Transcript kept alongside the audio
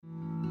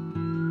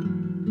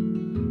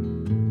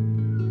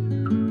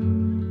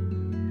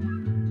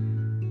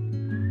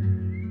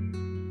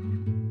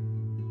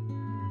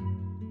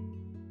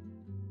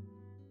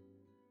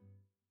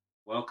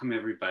welcome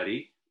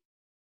everybody.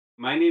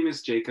 My name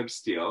is Jacob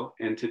Steele,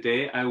 and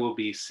today I will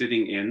be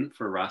sitting in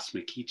for Ross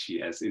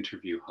McKeechee as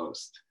interview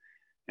host.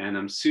 And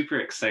I'm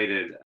super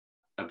excited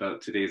about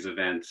today's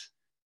event.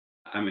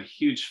 I'm a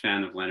huge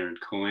fan of Leonard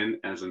Cohen,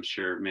 as I'm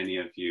sure many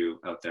of you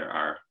out there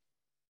are.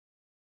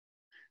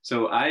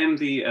 So I am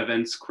the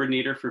events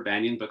coordinator for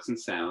Banyan Books and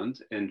Sound,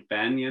 and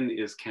Banyan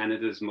is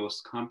Canada's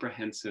most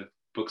comprehensive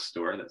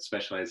bookstore that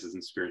specializes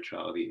in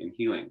spirituality and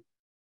healing.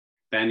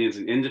 Banyan's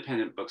an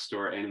independent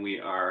bookstore, and we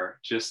are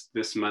just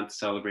this month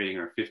celebrating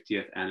our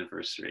 50th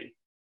anniversary.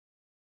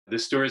 The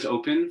store is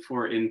open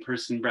for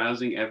in-person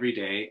browsing every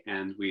day,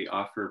 and we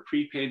offer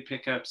prepaid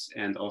pickups,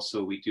 and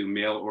also we do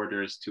mail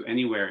orders to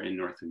anywhere in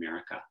North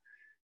America.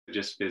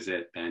 Just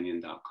visit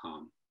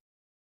banyan.com.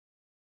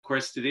 Of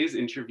course, today's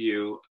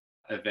interview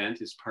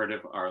event is part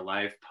of our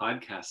live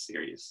podcast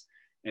series,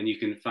 and you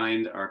can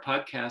find our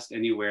podcast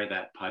anywhere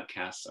that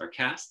podcasts are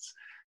cast.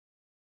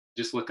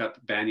 Just look up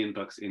Banyan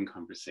Books in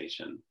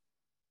Conversation.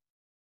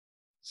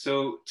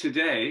 So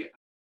today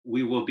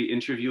we will be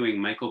interviewing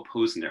Michael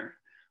Posner,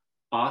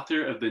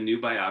 author of the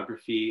new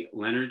biography,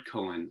 Leonard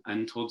Cohen,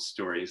 Untold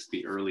Stories,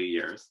 The Early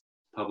Years,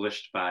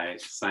 published by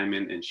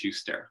Simon &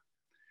 Schuster.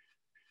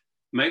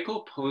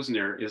 Michael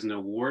Posner is an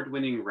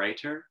award-winning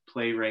writer,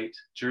 playwright,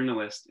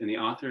 journalist, and the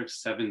author of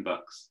 7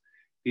 books.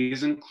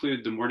 These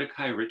include the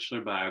Mordecai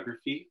Richler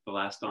biography, The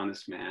Last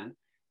Honest Man,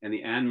 and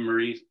the Anne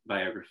Murray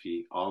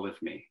biography, All of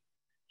Me.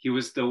 He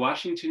was the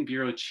Washington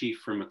bureau chief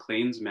for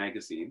Maclean's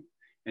magazine,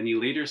 and he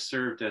later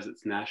served as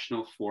its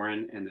national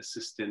foreign and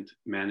assistant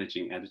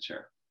managing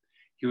editor.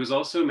 He was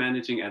also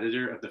managing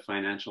editor of the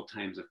Financial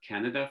Times of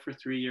Canada for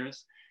 3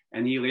 years,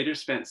 and he later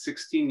spent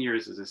 16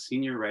 years as a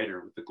senior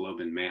writer with the Globe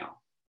and Mail.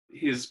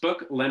 His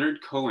book,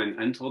 Leonard Cohen,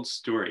 Untold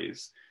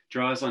Stories,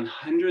 draws on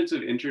hundreds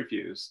of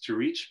interviews to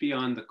reach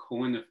beyond the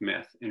Cohen of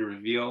myth and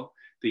reveal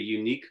the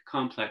unique,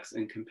 complex,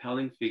 and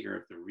compelling figure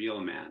of the real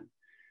man.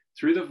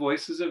 Through the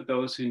voices of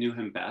those who knew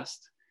him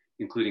best,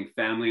 including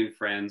family and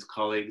friends,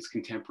 colleagues,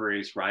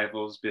 contemporaries,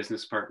 rivals,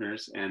 business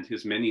partners, and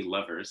his many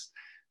lovers,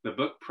 the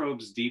book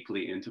probes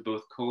deeply into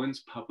both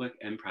Cohen's public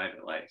and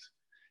private life.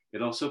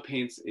 It also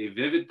paints a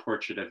vivid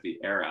portrait of the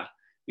era,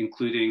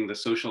 including the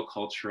social,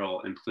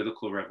 cultural, and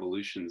political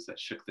revolutions that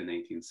shook the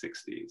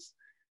 1960s.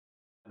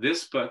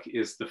 This book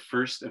is the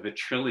first of a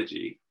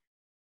trilogy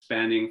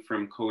spanning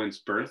from Cohen's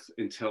birth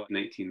until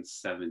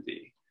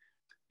 1970.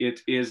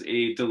 It is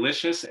a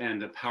delicious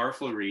and a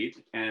powerful read,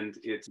 and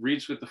it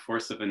reads with the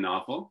force of a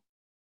novel.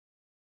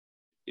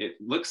 It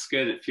looks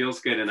good, it feels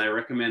good, and I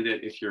recommend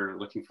it if you're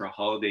looking for a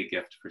holiday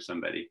gift for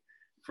somebody,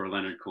 for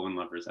Leonard Cohen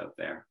lovers out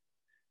there.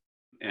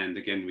 And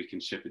again, we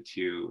can ship it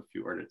to you if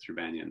you order it through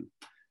Banyan.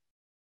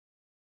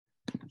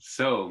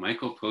 So,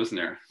 Michael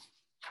Posner.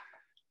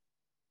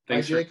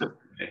 Thanks. Hi, Jacob.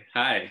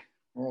 Hi.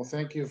 Well,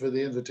 thank you for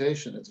the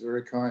invitation. It's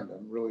very kind.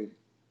 I'm really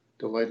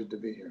delighted to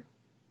be here.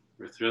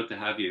 We're thrilled to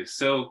have you.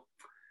 So,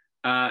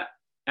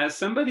 as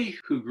somebody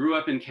who grew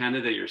up in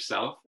Canada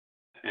yourself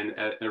and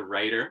a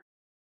writer,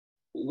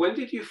 when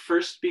did you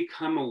first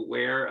become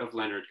aware of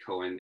Leonard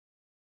Cohen?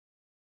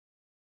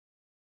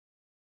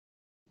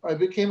 I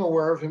became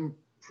aware of him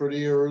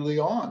pretty early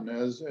on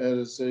as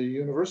a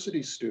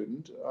university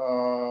student.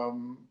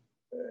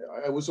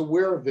 I was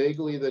aware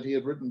vaguely that he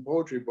had written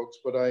poetry books,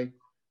 but I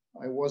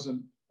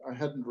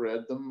hadn't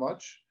read them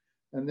much.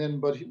 And then,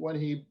 when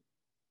he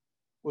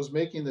was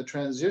making the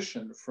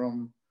transition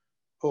from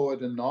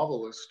poet and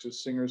novelist to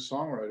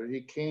singer-songwriter,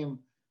 he came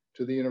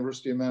to the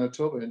University of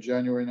Manitoba in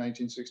January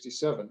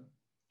 1967,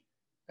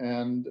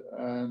 and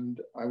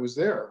I was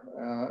there,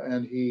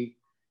 and he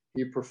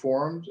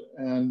performed,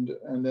 and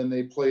then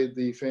they played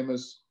the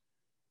famous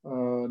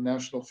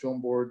National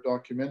Film Board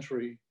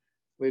documentary,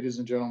 Ladies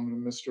and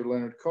Gentlemen, Mr.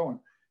 Leonard Cohen.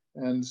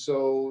 And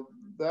so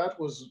that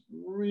was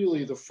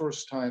really the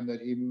first time that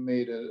he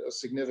made a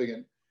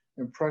significant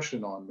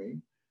impression on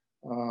me.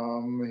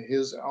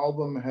 His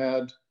album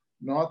had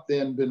not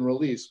then been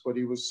released, but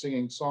he was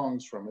singing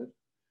songs from it.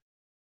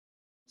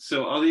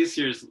 So all these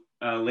years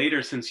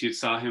later, since you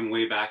saw him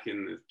way back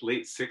in the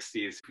late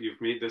 60s, you've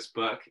made this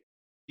book.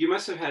 You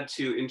must have had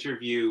to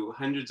interview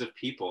hundreds of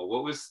people.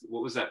 What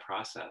was that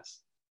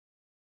process?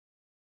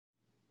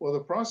 Well, the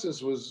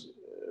process was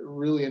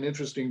really an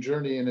interesting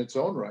journey in its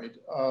own right.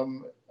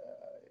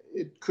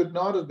 It could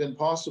not have been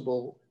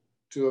possible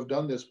to have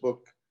done this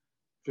book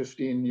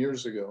 15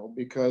 years ago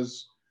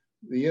because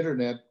the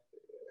internet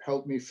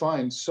helped me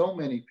find so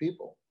many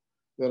people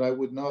that I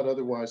would not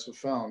otherwise have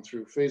found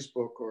through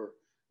Facebook or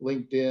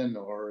LinkedIn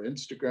or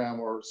Instagram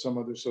or some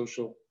other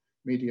social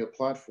media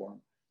platform.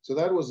 So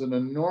that was an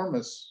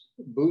enormous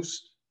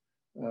boost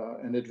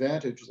and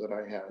advantage that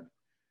I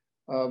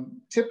had.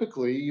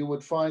 Typically, you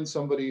would find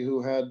somebody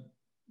who had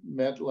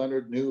met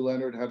Leonard, knew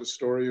Leonard, had a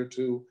story or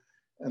two,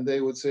 and they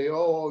would say,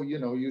 oh,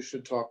 you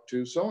should talk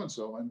to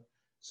so-and-so, and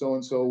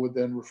so-and-so would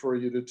then refer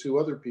you to 2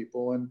 other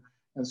people.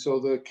 And so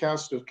the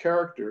cast of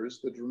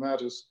characters, the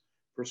dramatis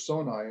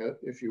personae,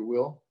 if you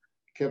will,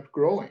 kept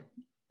growing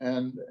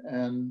and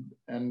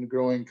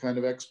growing kind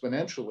of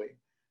exponentially.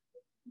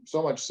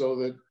 So much so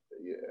that,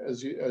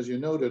 as you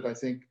noted, I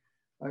think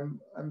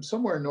I'm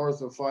somewhere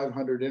north of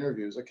 500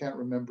 interviews. I can't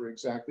remember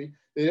exactly.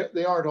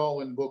 They aren't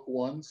all in book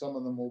one. Some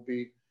of them will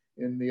be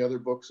in the other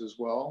books as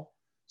well.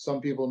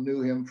 Some people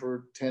knew him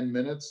for 10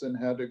 minutes and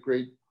had a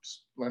great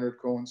Leonard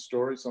Cohen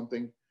story,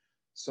 something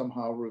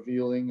somehow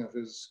revealing of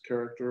his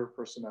character or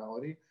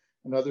personality,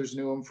 and others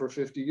knew him for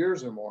 50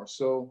 years or more.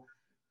 So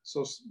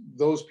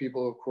those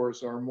people, of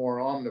course, are more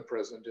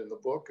omnipresent in the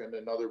book and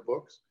in other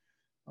books.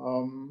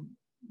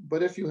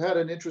 But if you had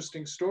an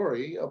interesting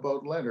story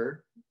about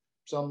Leonard,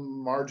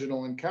 some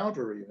marginal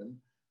encounter even,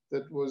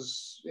 that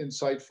was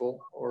insightful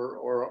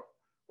or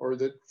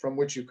that from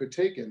which you could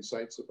take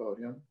insights about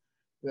him,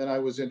 then I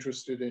was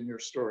interested in your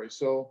story.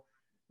 So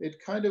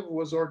it kind of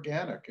was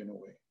organic in a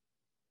way.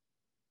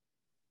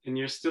 And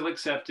you're still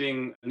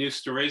accepting new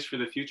stories for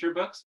the future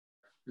books?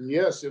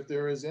 Yes, if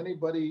there is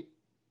anybody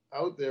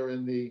out there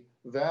in the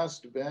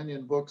vast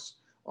Banyan Books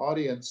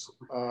audience,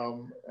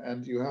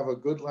 and you have a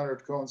good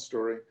Leonard Cohen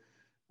story,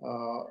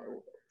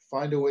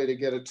 find a way to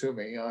get it to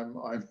me. I'm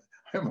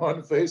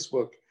on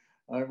Facebook.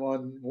 I'm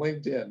on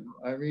LinkedIn.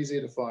 I'm easy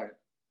to find.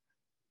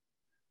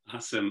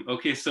 Awesome.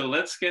 Okay, so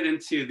let's get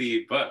into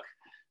the book.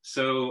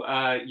 So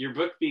your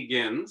book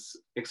begins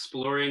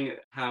exploring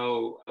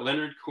how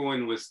Leonard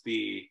Cohen was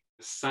the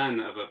son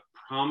of a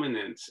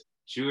prominent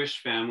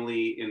Jewish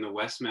family in the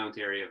Westmount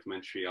area of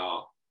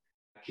Montreal.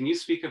 Can you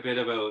speak a bit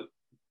about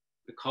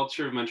the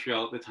culture of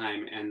Montreal at the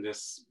time and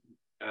this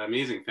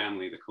amazing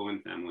family, the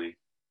Cohen family?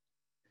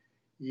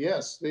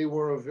 Yes, they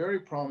were a very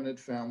prominent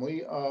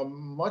family.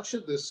 Much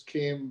of this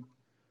came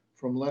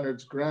from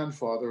Leonard's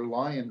grandfather,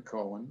 Lyon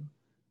Cohen,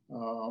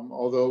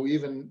 although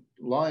even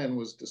Lyon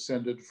was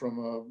descended from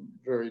a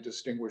very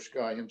distinguished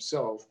guy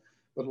himself.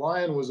 But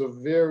Lyon was a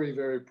very,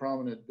 very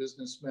prominent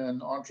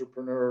businessman,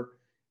 entrepreneur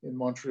in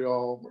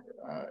Montreal.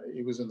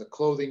 He was in the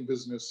clothing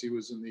business. He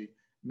was in the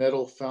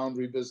metal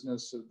foundry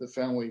business. The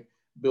family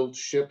built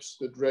ships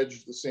that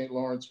dredged the St.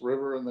 Lawrence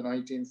River in the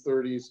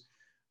 1930s.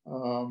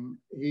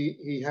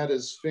 He had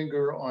his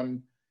finger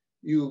on,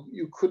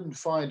 you couldn't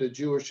find a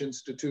Jewish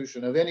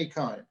institution of any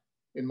kind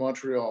in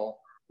Montreal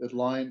that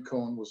Lyon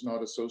Cohen was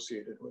not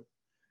associated with.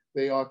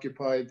 They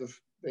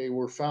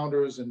were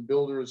founders and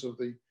builders of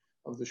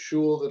the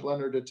shul that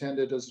Leonard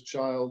attended as a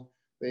child.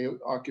 They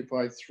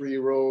occupied 3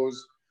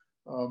 rows.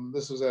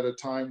 This was at a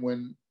time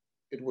when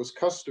it was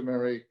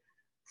customary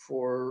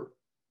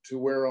to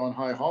wear on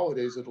high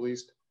holidays, at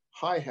least,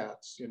 high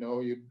hats. You know,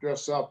 you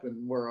dress up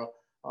and wear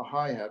a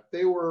high hat.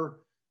 They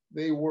were,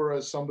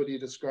 as somebody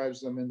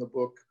describes them in the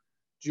book,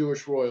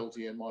 Jewish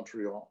royalty in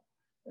Montreal.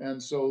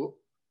 And so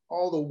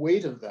all the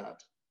weight of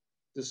that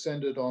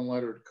descended on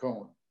Leonard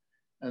Cohen.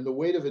 And the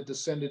weight of it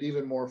descended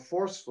even more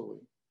forcefully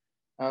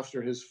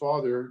after his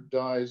father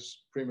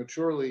dies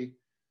prematurely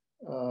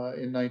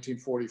in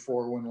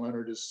 1944, when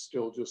Leonard is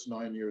still just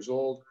 9 years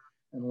old.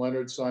 And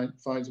Leonard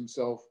finds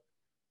himself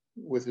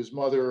with his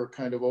mother, a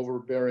kind of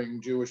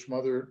overbearing Jewish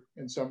mother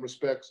in some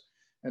respects,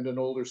 and an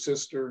older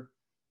sister,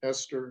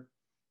 Esther,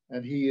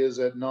 and he is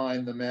at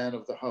 9 the man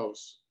of the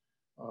house.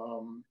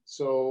 And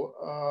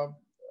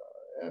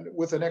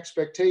with an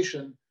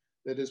expectation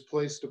that is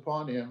placed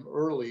upon him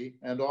early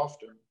and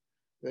often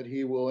that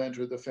he will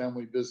enter the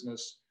family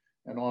business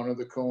and honor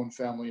the Cohen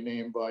family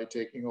name by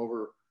taking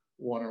over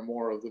one or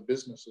more of the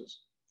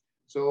businesses.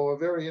 So a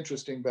very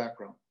interesting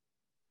background.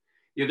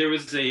 Yeah, there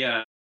was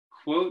a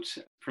quote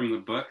from the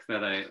book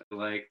that I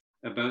liked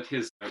about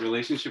his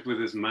relationship with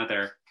his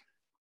mother.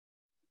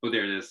 Oh,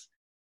 there it is.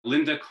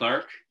 Linda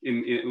Clark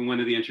in one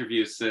of the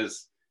interviews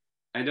says,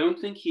 "I don't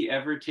think he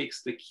ever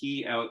takes the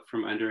key out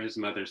from under his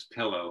mother's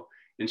pillow."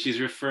 And she's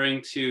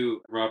referring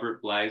to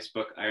Robert Bly's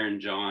book, Iron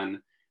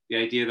John, the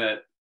idea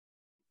that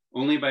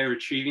only by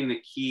retrieving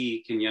the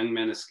key can young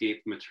men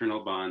escape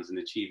maternal bonds and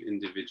achieve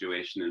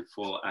individuation and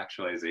full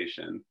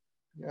actualization.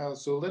 Yeah,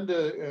 so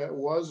Linda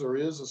was or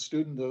is a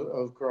student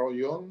of Carl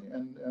Jung,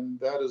 and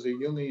that is a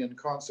Jungian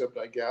concept,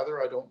 I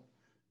gather. I don't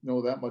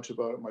know that much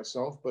about it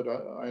myself, but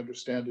I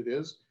understand it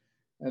is.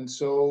 And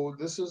so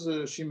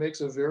she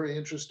makes a very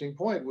interesting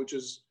point, which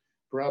is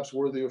perhaps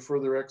worthy of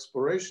further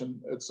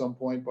exploration at some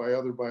point by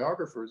other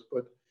biographers.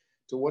 But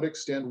to what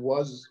extent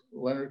was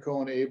Leonard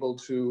Cohen able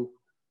to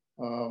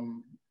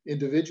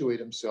individuate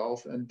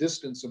himself and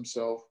distance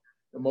himself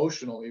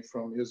emotionally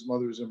from his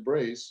mother's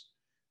embrace?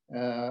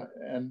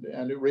 And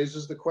it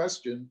raises the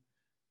question,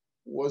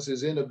 was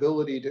his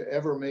inability to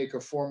ever make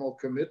a formal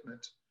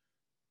commitment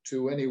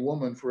to any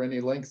woman for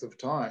any length of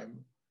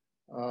time,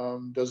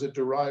 does it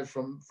derive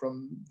from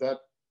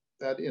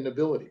that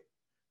inability?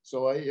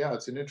 So yeah,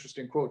 it's an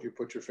interesting quote. You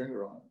put your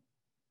finger on it.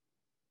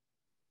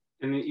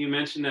 And you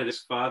mentioned that his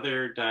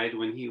father died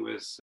when he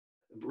was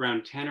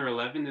around 10 or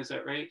 11, is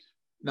that right?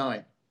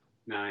 9.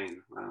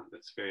 9, wow,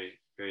 that's very,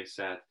 very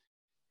sad.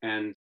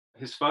 And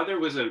his father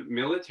was a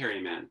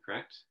military man,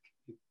 correct?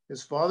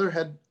 His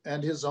father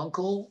and his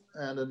uncle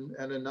and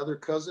another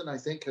cousin, I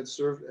think, had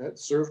served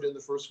in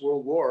the First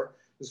World War.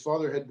 His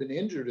father had been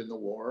injured in the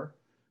war,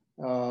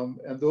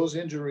 and those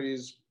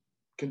injuries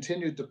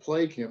continued to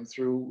plague him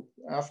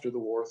after the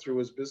war, through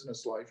his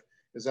business life,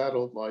 his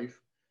adult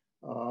life.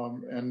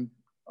 And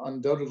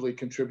undoubtedly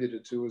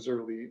contributed to his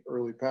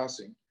early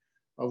passing,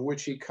 of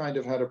which he kind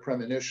of had a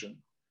premonition.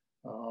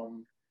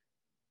 Um,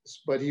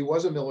 but he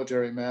was a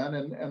military man,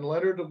 and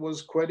Leonard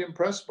was quite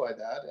impressed by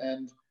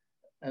that,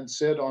 and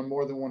said on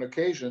more than one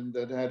occasion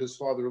that had his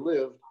father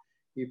lived,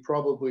 he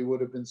probably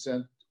would have been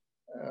sent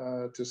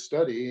to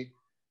study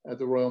at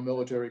the Royal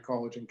Military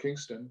College in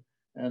Kingston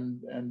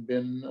and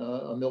been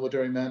a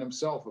military man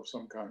himself of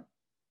some kind.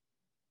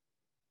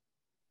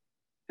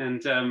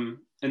 And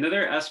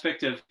another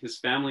aspect of his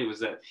family was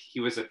that he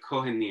was a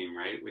Kohanim,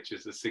 right? Which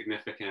is a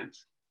significant.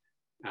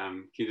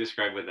 Can you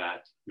describe what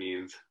that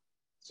means?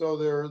 So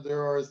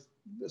there are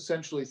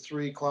essentially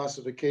three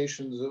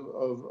classifications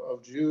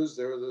of Jews.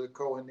 There are the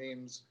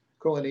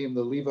Kohanim,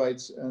 the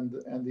Levites, and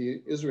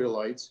the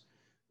Israelites.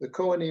 The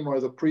Kohanim are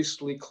the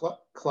priestly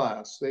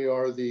class. They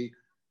are the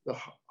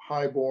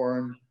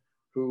highborn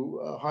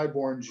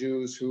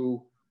Jews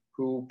who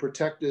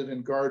protected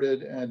and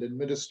guarded and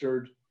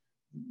administered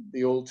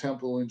the old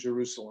temple in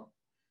Jerusalem.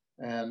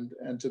 And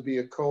to be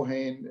a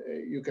Kohen,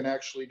 you can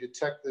actually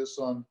detect this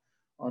on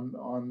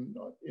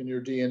in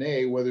your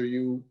DNA, whether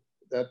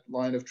that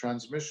line of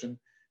transmission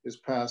is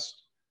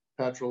passed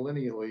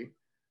patrilineally.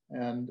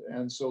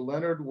 And so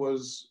Leonard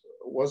was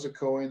a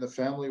Kohen, the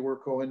family were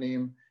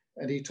Kohanim,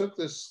 and he took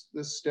this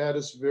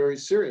status very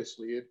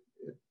seriously.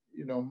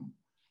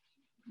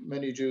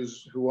 Many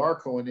Jews who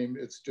are Kohanim,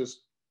 it's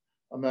just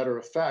a matter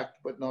of fact,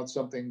 but not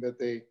something that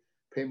they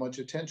pay much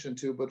attention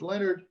to. But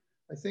Leonard,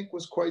 I think,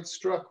 was quite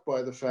struck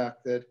by the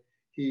fact that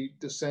he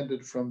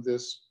descended from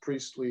this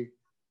priestly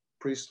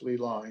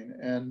line,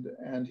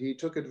 and he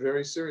took it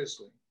very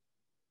seriously.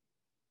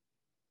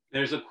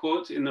 There's a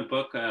quote in the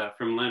book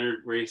from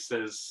Leonard where he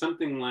says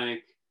something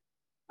like,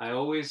 "I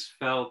always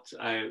felt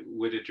I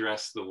would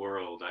address the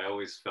world. I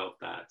always felt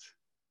that."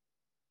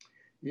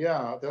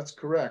 Yeah, that's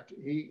correct.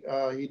 He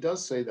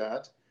does say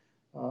that,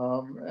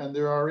 and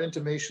there are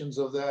intimations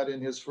of that in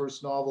his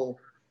first novel,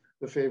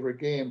 The Favorite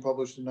Game,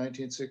 published in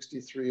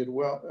 1963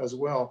 as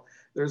well.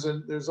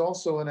 There's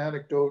also an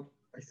anecdote,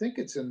 I think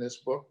it's in this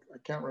book, I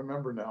can't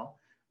remember now,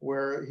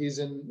 where he's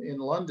in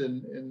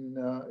London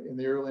in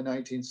the early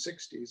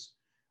 1960s,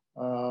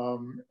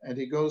 and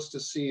he goes to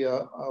see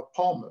a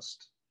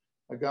palmist,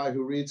 a guy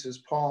who reads his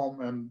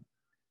palm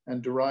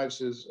and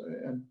derives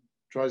and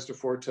tries to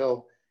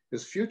foretell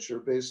his future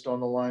based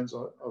on the lines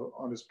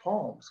on his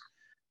palms.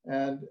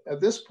 And at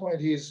this point,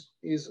 he's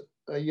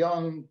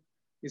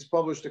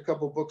published a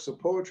couple books of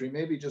poetry,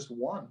 maybe just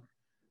one,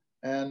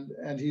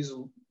 and he's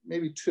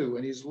maybe two,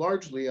 and he's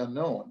largely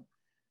unknown.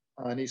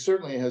 And he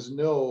certainly has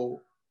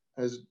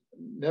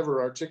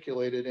never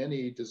articulated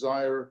any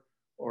desire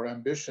or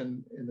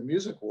ambition in the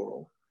music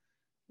world.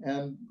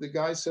 And the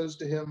guy says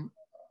to him,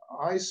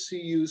 "I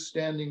see you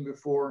standing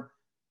before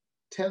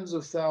tens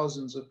of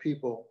thousands of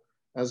people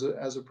as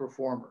a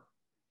performer."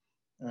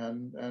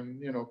 And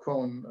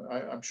Cohen,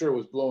 I'm sure,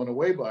 was blown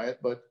away by it,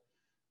 but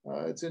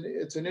it's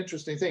an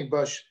interesting thing.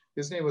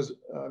 His name was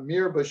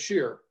Mir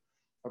Bashir,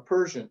 a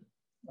Persian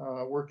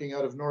working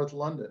out of North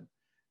London,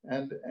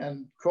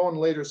 and Cohen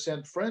later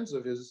sent friends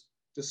of his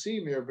to see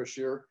Mir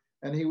Bashir,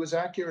 and he was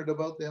accurate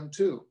about them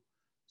too.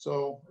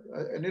 So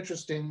an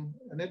interesting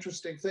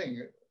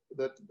thing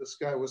that this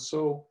guy was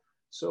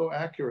so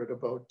accurate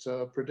about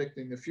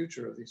predicting the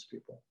future of these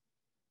people.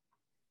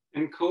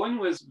 And Cohen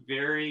was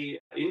very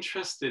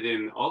interested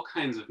in all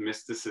kinds of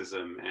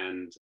mysticism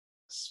and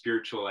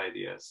spiritual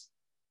ideas.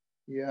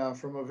 Yeah,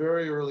 from a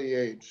very early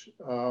age.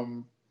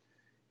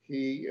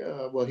 He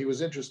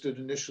was interested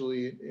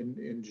initially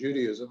in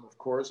Judaism, of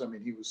course. I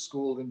mean, he was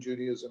schooled in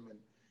Judaism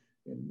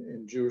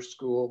in Jewish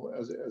school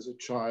as a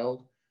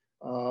child.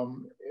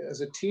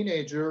 As a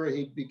teenager,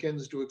 he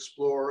begins to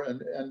explore,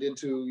 and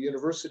into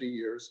university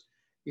years,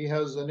 he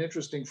has an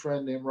interesting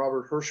friend named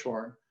Robert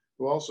Hirshhorn,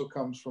 who also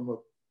comes from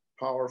a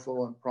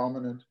powerful and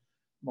prominent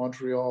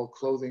Montreal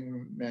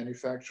clothing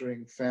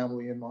manufacturing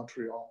family in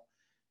Montreal.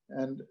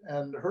 And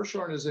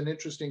Hirshhorn is an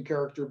interesting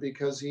character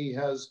because he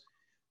has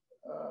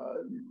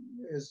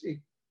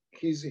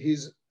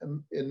he's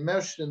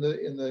enmeshed in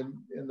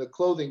the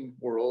clothing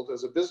world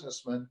as a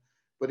businessman,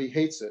 but he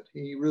hates it.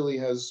 He really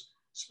has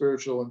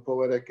spiritual and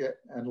poetic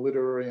and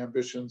literary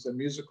ambitions and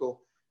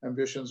musical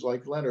ambitions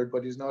like Leonard,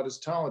 but he's not as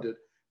talented.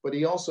 But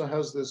he also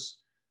has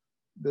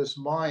this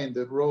mind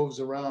that roves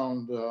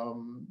around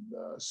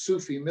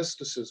Sufi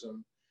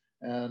mysticism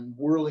and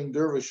whirling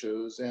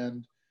dervishes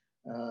and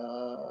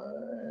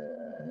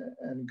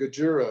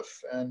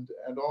Gurdjieff and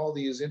all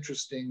these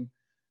interesting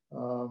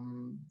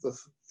the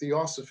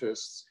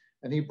theosophists,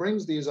 and he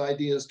brings these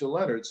ideas to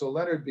Leonard. So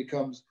Leonard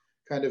becomes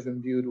kind of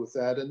imbued with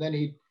that, and then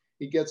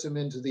he gets him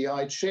into the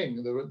I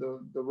Ching,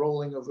 the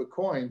rolling of the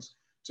coins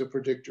to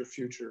predict your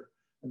future.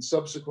 And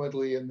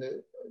subsequently,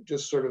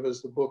 just sort of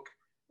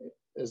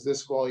as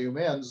this volume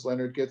ends,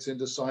 Leonard gets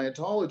into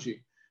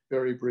Scientology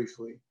very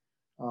briefly,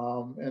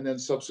 and then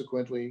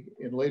subsequently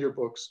in later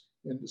books,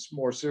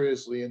 more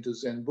seriously into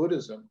Zen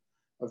Buddhism,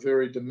 a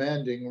very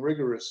demanding,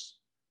 rigorous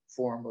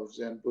form of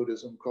Zen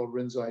Buddhism called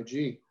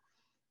Rinzai-ji.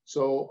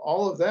 So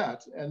all of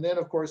that, and then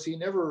of course he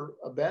never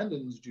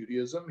abandons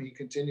Judaism. He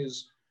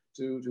continues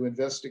to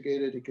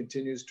investigate it. He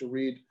continues to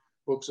read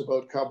books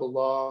about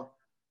Kabbalah,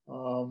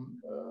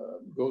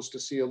 goes to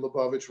see a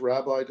Lubavitch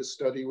rabbi to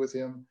study with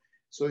him.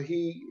 So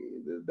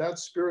that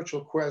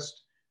spiritual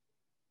quest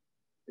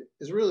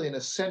is really an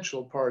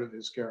essential part of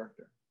his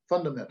character,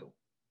 fundamental.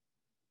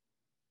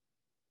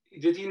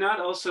 Did he not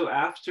also,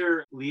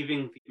 after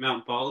leaving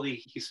Mount Baldy,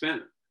 he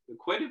spent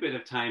quite a bit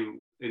of time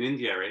in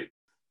India, right?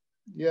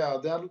 Yeah,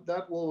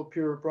 that will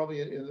appear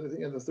probably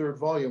in the third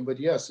volume. But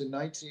yes,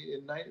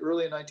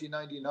 early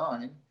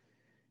 1999,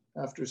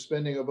 after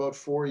spending about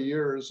 4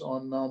 years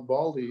on Mount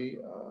Baldy,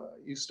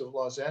 east of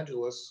Los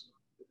Angeles,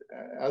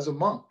 as a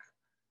monk,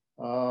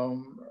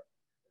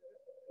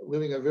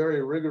 living a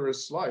very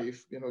rigorous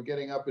life,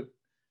 getting up at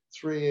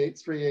 3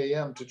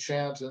 a.m. to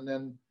chant and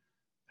then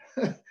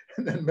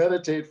and then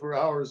meditate for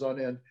hours on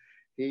end.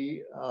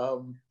 He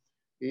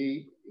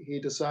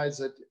decides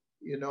that,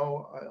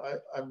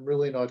 I'm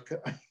really not.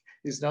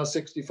 He's now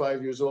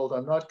 65 years old.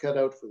 I'm not cut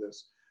out for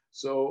this.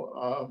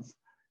 So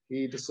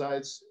he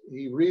decides,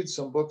 he reads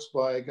some books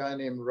by a guy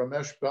named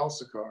Ramesh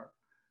Balsekar,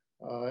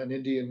 an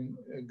Indian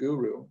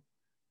guru,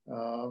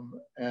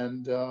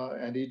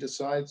 and he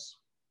decides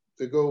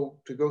to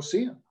go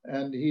see him,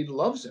 and he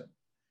loves him.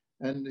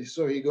 And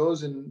so he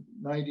goes in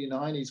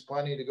 99. He's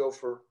planning to go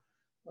for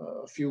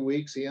a few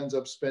weeks. He ends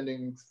up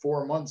spending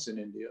 4 months in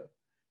India.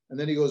 And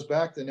then he goes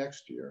back the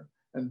next year,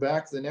 and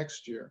back the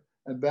next year,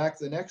 and back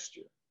the next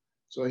year.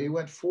 So he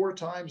went 4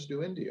 times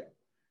to India.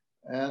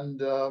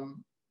 And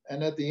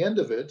at the end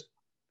of it,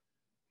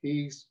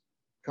 he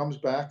comes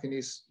back and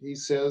he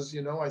says,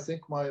 I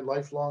think my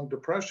lifelong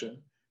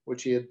depression,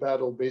 which he had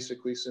battled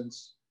basically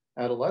since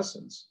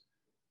adolescence,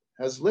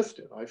 has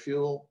lifted. I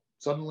feel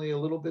suddenly a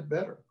little bit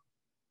better.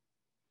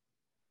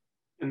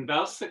 And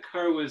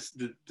Balsekar was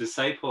the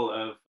disciple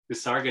of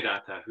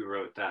Nisargadatta, who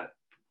wrote that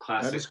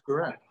classic. That is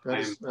correct.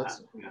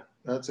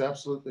 That's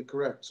absolutely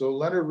correct. So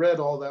Leonard read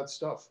all that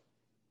stuff.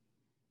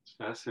 It's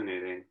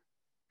fascinating.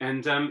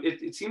 And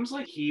it seems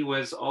like he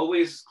was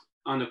always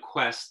on a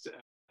quest.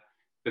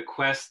 The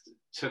quest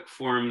took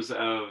forms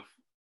of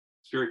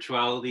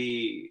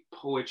spirituality,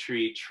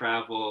 poetry,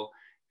 travel,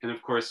 and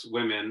of course,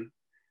 women.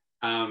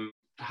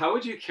 How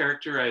would you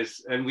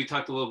characterize, and we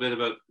talked a little bit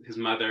about his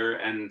mother,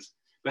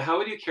 but how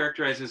would you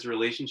characterize his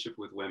relationship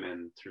with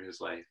women through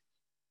his life,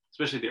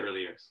 especially the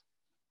early years?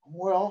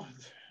 Well,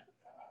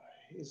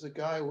 he's a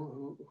guy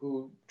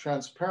who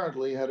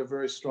transparently had a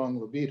very strong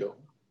libido.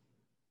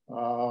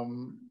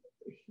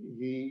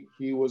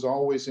 He was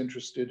always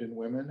interested in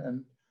women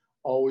and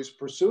always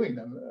pursuing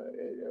them.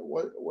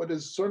 What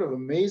is sort of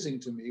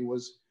amazing to me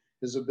was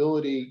his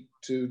ability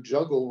to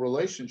juggle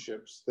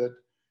relationships, that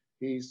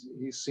he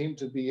seemed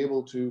to be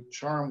able to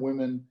charm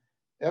women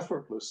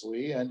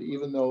effortlessly. And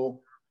even though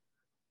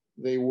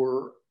they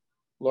were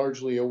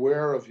largely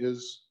aware of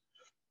his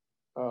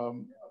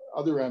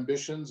other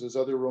ambitions, his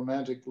other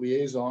romantic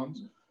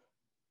liaisons,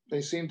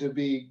 they seemed to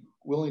be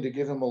willing to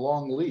give him a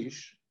long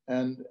leash,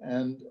 and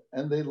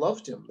they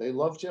loved him. They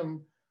loved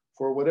him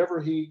for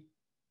whatever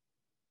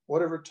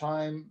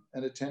time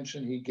and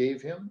attention he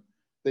gave him.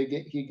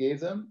 He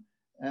gave them,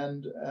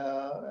 and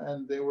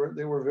they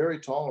were very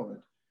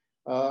tolerant.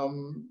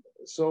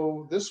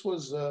 So this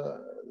was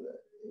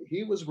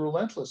he was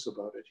relentless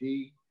about it.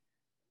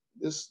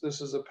 This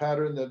is a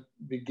pattern that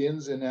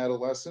begins in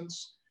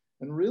adolescence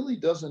and really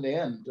doesn't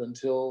end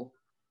until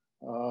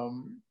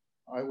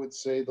I would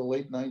say the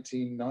late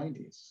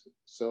 1990s.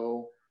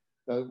 So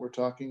we're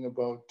talking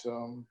about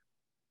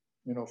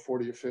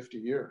 40 or 50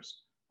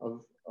 years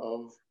of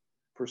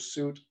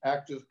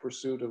active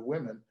pursuit of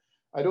women.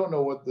 I don't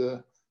know what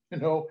the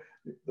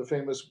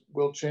famous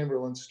Wilt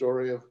Chamberlain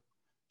story of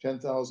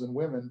 10,000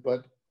 women,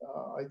 but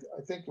I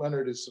think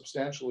Leonard is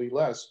substantially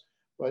less.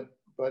 But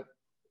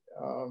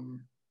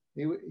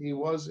he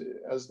was,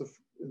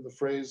 in the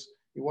phrase,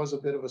 he was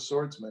a bit of a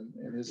swordsman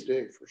in his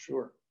day, for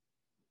sure.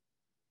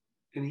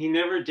 And he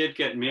never did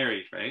get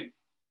married, right?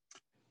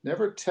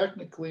 Never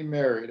technically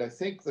married. I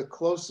think the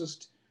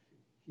closest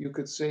you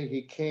could say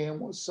he came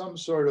was some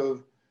sort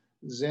of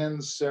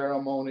Zen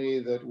ceremony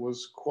that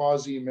was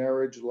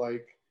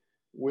quasi-marriage-like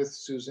with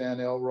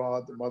Suzanne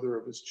Elrod, the mother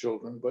of his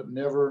children, but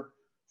never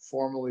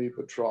formally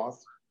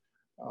betrothed,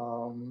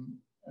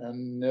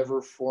 and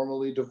never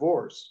formally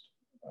divorced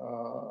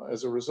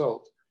as a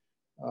result.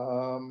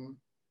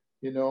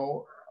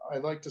 I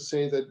like to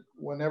say that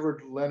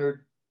whenever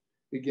Leonard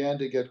began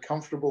to get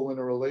comfortable in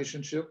a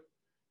relationship,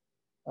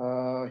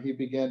 he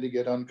began to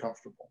get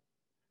uncomfortable,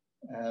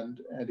 and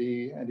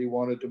he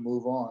wanted to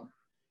move on.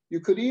 You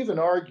could even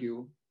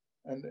argue,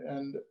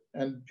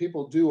 and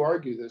people do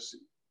argue this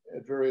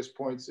at various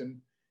points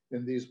in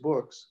these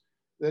books,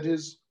 that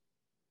his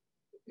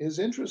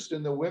interest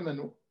in the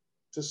women,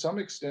 to some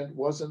extent,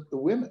 wasn't the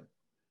women.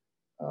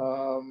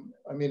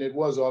 I mean, it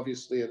was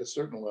obviously at a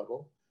certain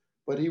level,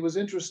 but he was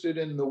interested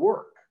in the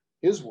work,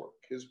 his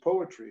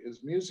poetry,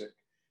 his music,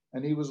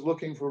 and he was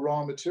looking for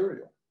raw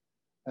material.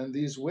 And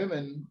these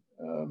women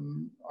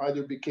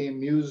either became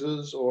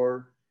muses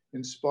or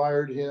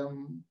inspired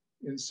him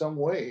in some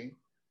way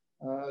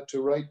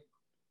to write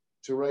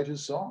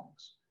his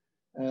songs.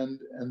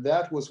 And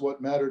that was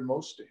what mattered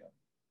most to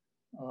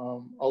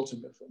him,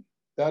 ultimately.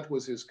 That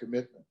was his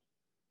commitment.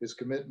 His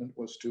commitment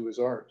was to his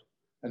art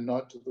and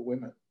not to the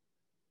women,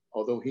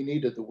 although he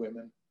needed the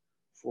women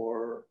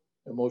for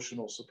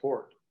emotional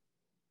support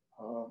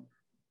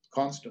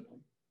constantly.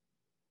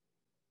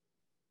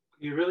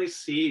 You really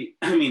see,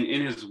 I mean,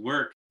 in his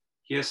work,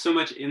 he has so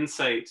much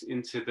insight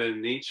into the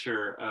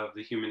nature of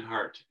the human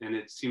heart. And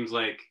it seems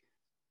like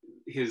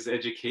his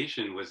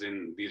education was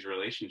in these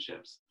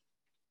relationships.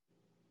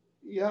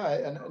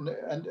 Yeah,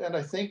 and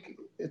I think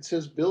it's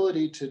his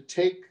ability to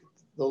take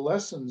the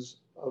lessons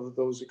of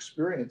those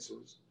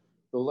experiences,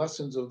 the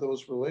lessons of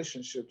those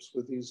relationships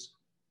with these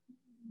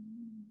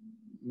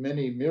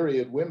many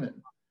myriad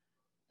women,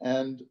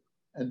 and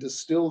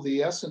distill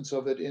the essence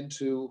of it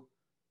into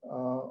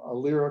a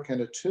lyric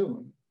and a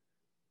tune,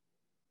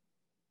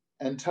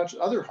 and touch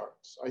other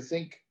hearts. I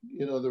think,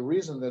 you know, the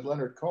reason that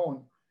Leonard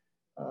Cohen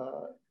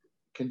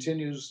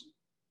continues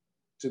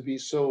to be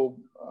so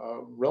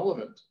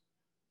relevant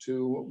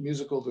to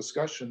musical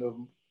discussion of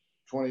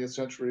 20th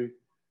century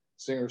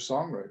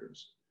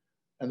singer-songwriters,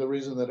 and the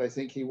reason that I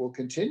think he will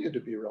continue to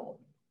be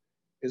relevant,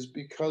 is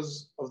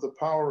because of the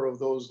power of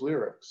those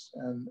lyrics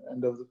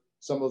and of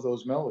some of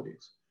those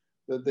melodies,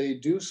 that they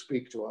do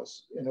speak to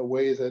us in a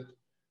way that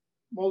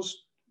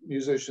most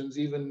musicians,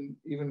 even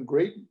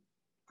great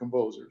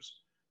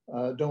composers,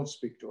 don't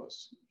speak to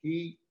us.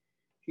 He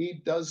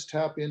does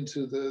tap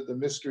into the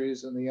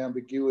mysteries and the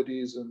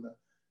ambiguities and the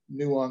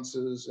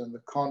nuances and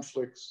the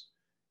conflicts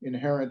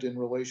inherent in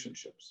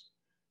relationships,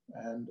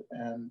 and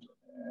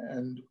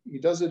he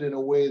does it in a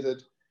way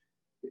that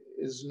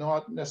is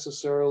not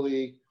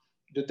necessarily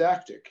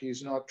didactic.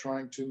 He's not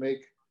trying to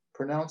make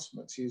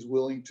pronouncements. He's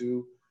willing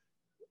to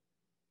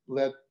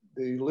let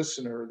the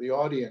listener, the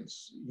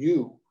audience,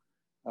 you,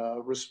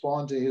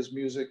 respond to his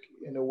music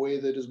in a way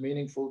that is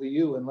meaningful to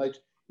you, and let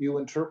you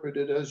interpret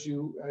it as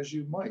you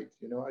might,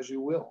 you know, as you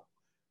will.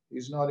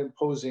 He's not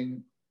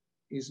imposing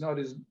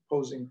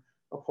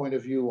a point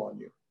of view on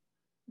you.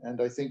 And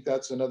I think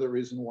that's another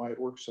reason why it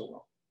works so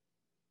well.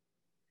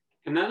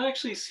 And that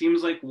actually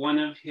seems like one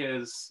of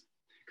his,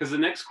 because the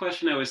next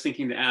question I was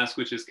thinking to ask,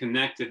 which is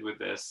connected with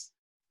this,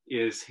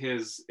 is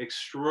his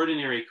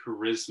extraordinary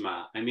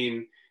charisma. I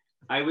mean,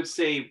 I would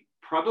say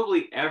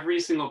probably every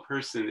single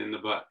person in the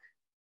book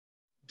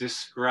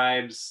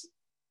describes,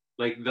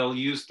 like, they'll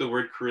use the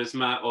word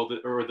charisma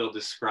or they'll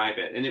describe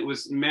it. And it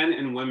was men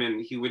and women.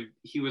 He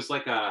was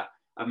like a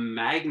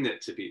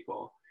magnet to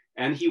people.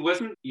 And he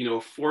wasn't, you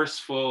know,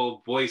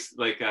 forceful voice,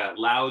 like a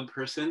loud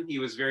person. He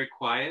was very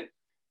quiet,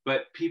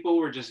 but people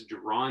were just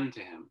drawn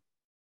to him.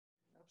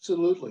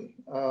 Absolutely.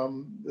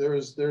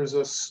 There's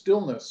a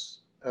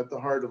stillness at the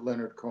heart of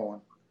Leonard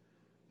Cohen.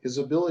 His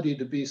ability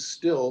to be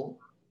still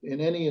in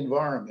any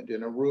environment,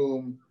 in a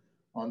room,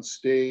 on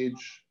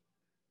stage,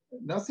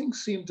 nothing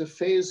seemed to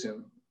faze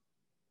him.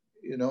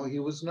 You know, he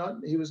was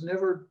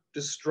never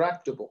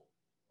distractible,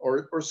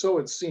 or so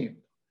it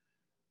seemed.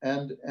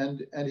 And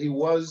he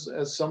was,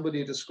 as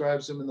somebody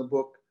describes him in the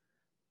book,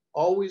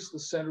 always the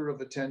center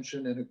of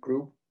attention in a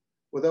group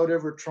without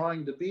ever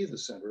trying to be the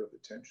center of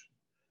attention.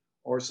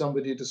 Or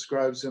somebody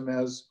describes him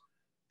as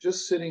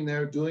just sitting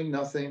there doing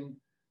nothing,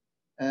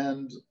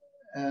 and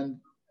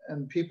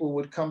people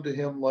would come to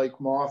him like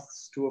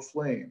moths to a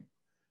flame.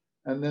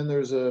 And then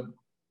there's an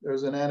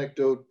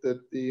anecdote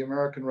that the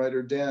American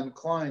writer Dan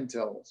Klein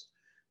tells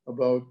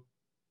about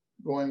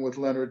going with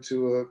Leonard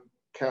to a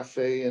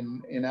cafe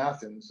in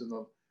Athens in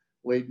the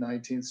late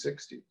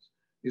 1960s.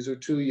 These are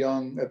two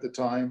young, at the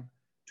time,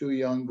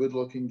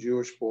 good-looking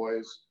Jewish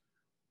boys,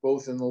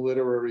 both in the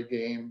literary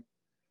game,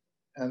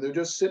 and they're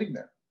just sitting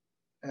there.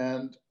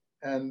 And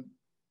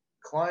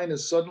Klein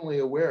is suddenly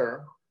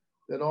aware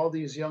that all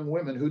these young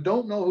women who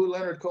don't know who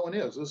Leonard Cohen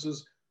is, this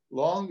is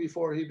long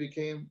before he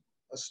became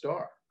a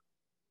star.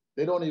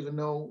 They don't even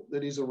know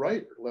that he's a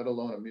writer, let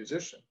alone a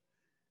musician.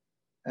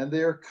 And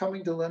they're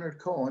coming to Leonard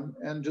Cohen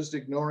and just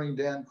ignoring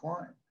Dan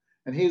Klein.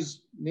 And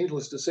he's,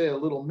 needless to say, a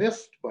little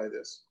miffed by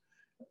this,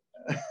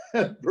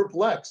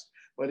 perplexed,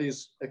 but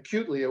he's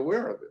acutely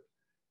aware of it.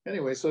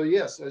 Anyway, so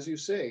yes, as you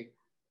say,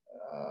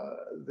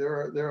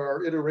 there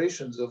are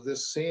iterations of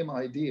this same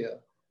idea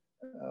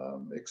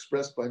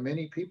expressed by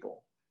many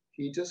people.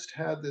 He just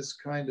had this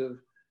kind of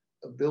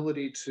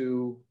ability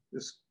to,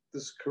 this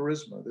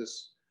charisma,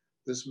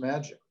 this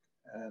magic,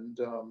 and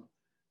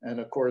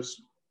of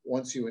course,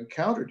 once you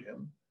encountered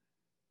him,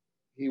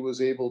 he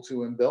was able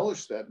to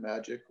embellish that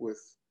magic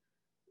with,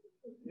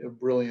 you know,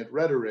 brilliant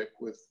rhetoric,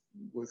 with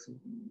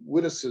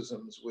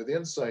witticisms, with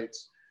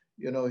insights.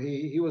 You know,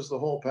 he was the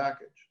whole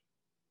package.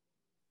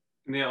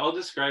 And they all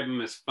describe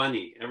him as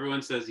funny.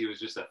 Everyone says he was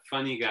just a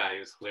funny guy. He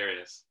was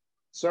hilarious.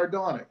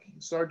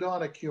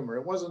 Sardonic humor.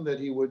 It wasn't that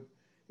he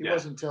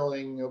wasn't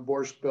telling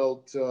Borscht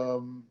Belt,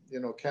 you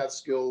know,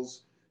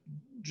 Catskills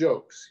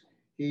jokes.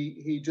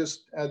 He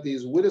just had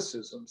these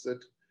witticisms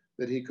that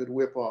he could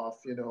whip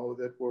off, you know,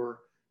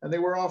 and they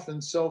were often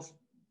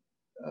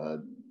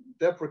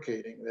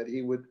self-deprecating, that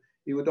he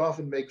would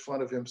often make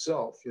fun of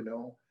himself, you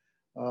know.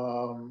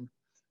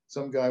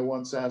 some guy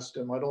once asked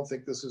him, I don't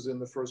think this is in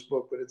the first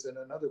book, but it's in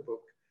another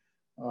book.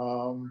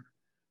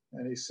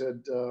 And he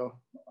said,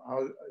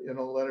 how, you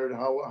know, Leonard,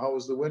 how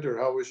was the winter?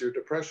 How was your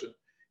depression?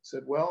 He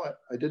said, well,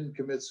 I didn't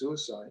commit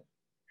suicide.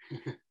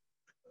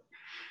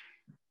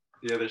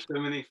 Yeah, there's so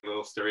many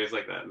little stories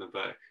like that in the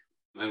book.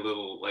 My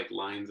little like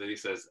lines that he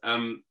says.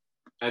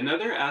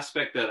 Another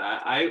aspect that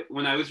I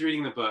when I was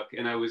reading the book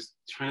and I was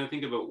trying to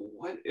think about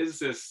what is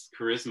this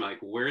charisma, like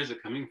where is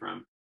it coming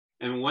from?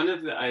 And one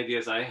of the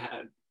ideas I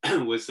had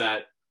was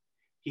that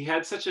he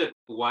had such a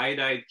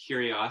wide-eyed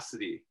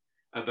curiosity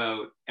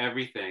about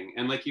everything.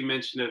 And like you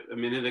mentioned a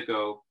minute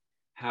ago,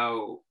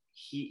 how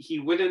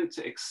he wouldn't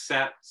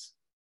accept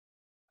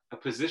a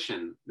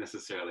position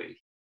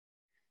necessarily.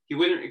 He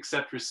wouldn't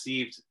accept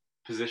received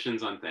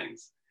positions on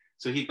things.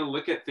 So he can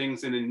look at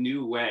things in a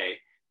new way,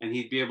 and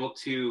he'd be able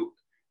to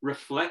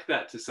reflect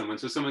that to someone.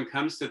 So someone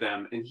comes to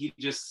them and he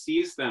just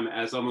sees them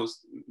as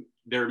almost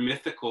their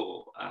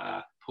mythical,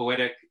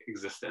 poetic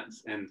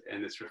existence, and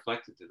it's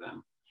reflected to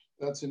them.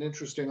 That's an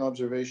interesting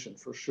observation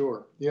for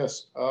sure.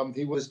 Yes,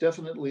 he was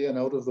definitely an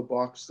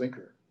out-of-the-box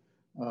thinker.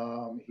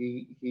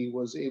 He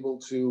was able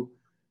to,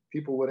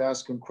 people would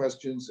ask him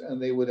questions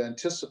and they would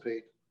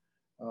anticipate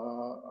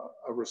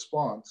a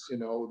response. You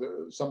know,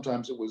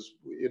 sometimes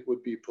it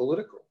would be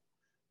political.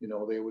 You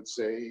know, they would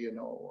say, you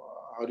know,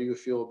 how do you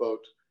feel about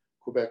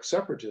Quebec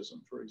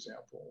separatism, for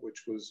example,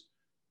 which was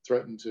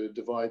threatened to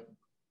divide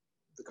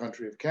the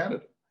country of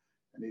Canada?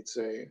 And he'd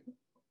say,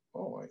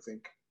 oh, I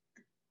think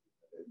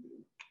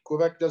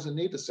Quebec doesn't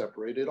need to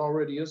separate. It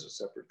already is a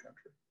separate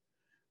country.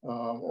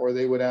 Or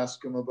they would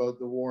ask him about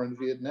the war in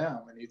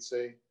Vietnam, and he'd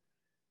say,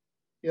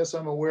 yes,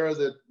 I'm aware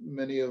that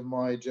many of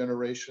my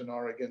generation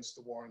are against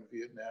the war in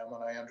Vietnam,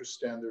 and I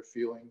understand their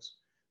feelings.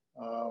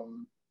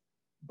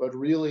 But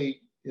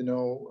really, you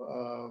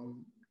know,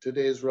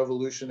 today's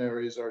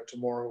revolutionaries are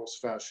tomorrow's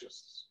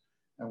fascists,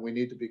 and we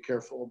need to be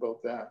careful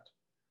about that.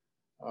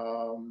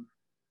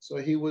 So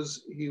he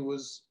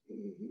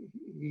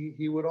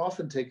would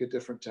often take a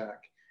different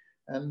tack,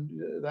 and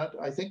that,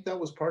 I think that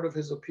was part of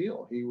his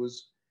appeal. He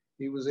was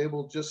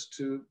able just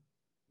to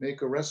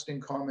make arresting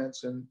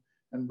comments and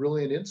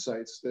brilliant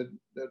insights that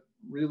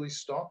really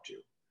stopped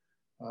you.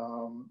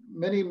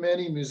 Many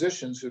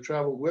musicians who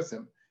traveled with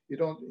him, you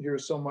don't hear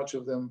so much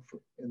of them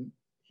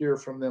hear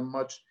from them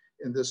much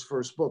in this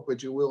first book,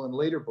 but you will in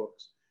later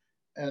books.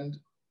 And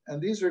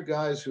these are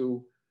guys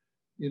who,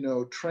 you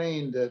know,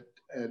 trained at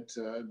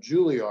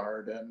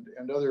Juilliard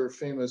and other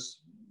famous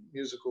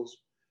musicals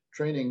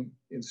training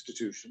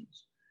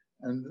institutions.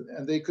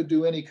 And they could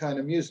do any kind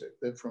of music,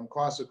 that from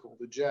classical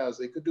to jazz,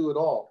 they could do it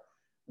all.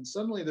 And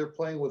suddenly they're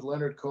playing with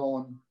Leonard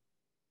Cohen,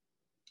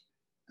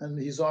 and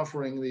he's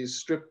offering these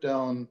stripped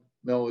down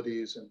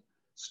melodies and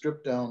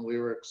stripped down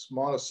lyrics,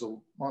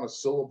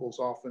 monosyllables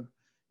often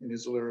in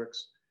his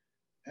lyrics.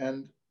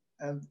 And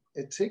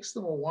it takes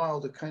them a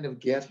while to kind of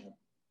get him,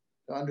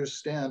 to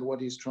understand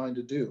what he's trying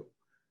to do.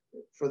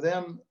 For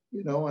them,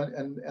 you know,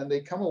 and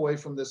they come away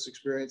from this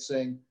experience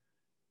saying,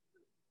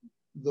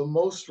 the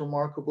most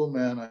remarkable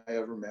man I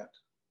ever met,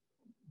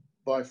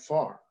 by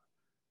far.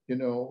 You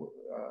know,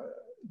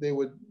 they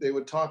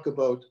would talk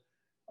about,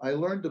 I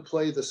learned to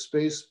play the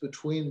space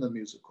between the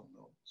musical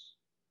notes.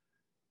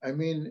 I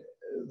mean,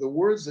 the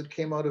words that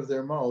came out of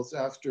their mouths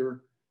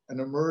after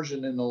an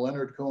immersion in the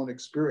Leonard Cohen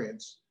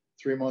experience,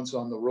 3 months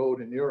on the road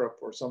in Europe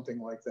or something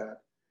like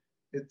that,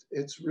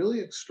 it's really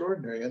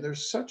extraordinary. And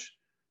there's such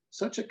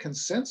a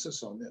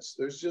consensus on this.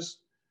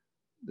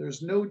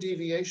 There's no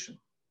deviation.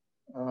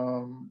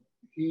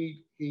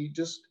 He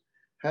just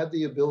had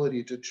the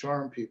ability to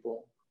charm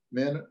people,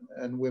 men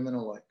and women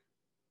alike.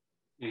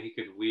 And he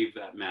could weave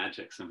that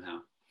magic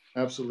somehow.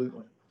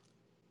 Absolutely.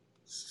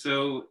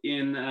 So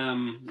in,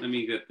 let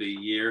me get the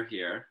year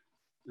here.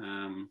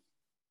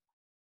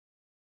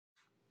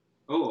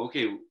 Oh,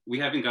 okay, we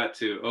haven't got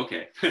to,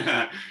 okay.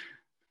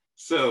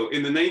 So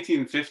in the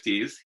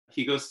 1950s,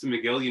 he goes to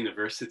McGill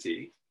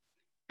University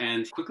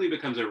and quickly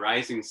becomes a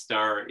rising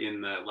star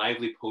in the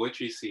lively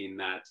poetry scene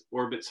that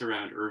orbits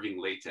around Irving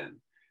Layton.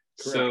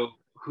 Correct. So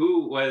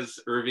who was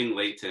Irving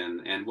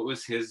Layton, and what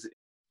was his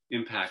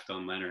impact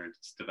on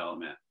Leonard's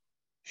development?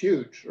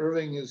 Huge.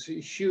 Irving is a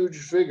huge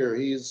figure.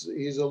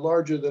 He's a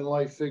larger than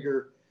life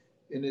figure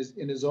in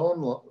his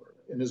own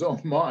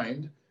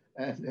mind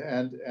and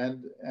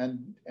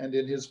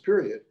in his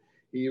period.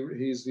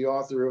 He's the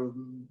author of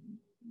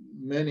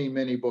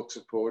many books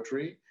of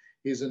poetry.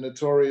 He's a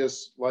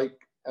notorious,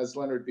 like as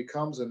Leonard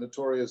becomes, a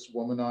notorious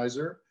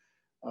womanizer.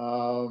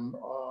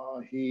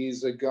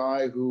 He's a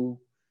guy who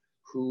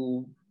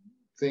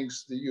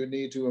thinks that you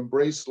need to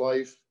embrace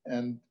life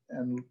and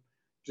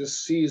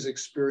just seize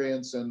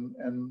experience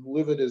and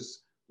live it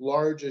as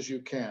large as you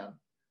can,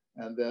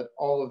 and that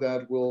all of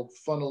that will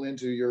funnel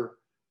into your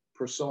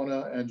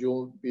persona and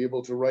you'll be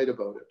able to write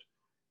about it.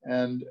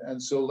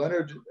 And so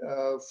Leonard,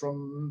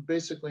 from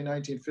basically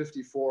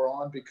 1954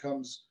 on,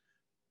 becomes,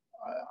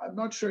 I'm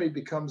not sure he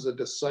becomes a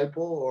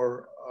disciple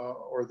or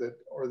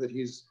that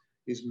he's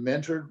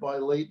mentored by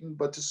Layton,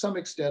 but to some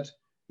extent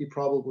he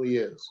probably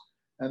is.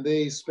 and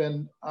they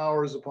spend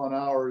hours upon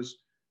hours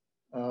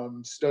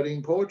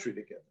studying poetry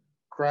together,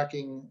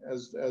 cracking,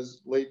 as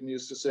Leighton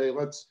used to say,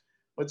 let's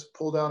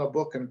pull down a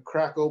book and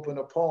crack open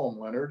a poem,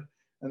 Leonard,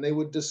 and they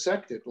would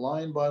dissect it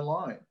line by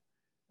line.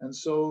 And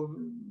so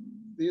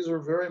these are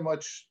very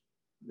much,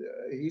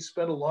 he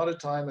spent a lot of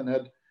time and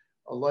had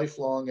a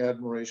lifelong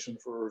admiration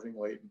for Irving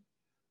Leighton.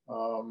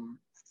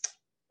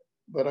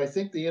 But I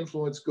think the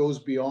influence goes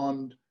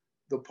beyond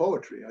the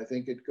poetry. I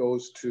think it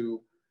goes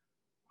to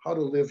how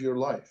to live your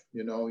life.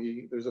 You know,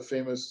 there's a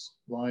famous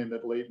line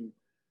that Leighton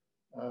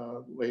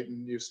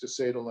used to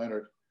say to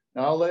Leonard,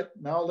 now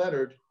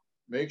Leonard,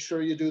 make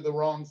sure you do the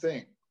wrong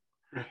thing.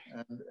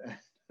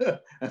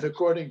 And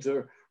according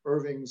to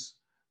Irving's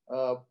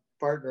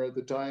partner at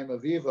the time,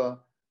 Aviva,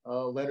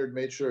 Leonard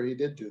made sure he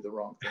did do the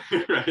wrong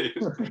thing. Right.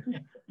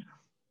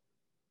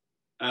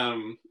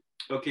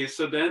 Okay,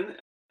 so then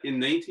in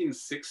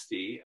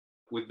 1960,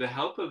 with the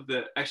help of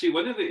actually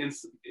one of the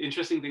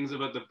interesting things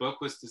about the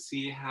book was to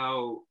see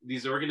how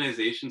these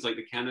organizations like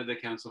the Canada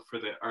Council for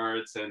the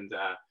Arts and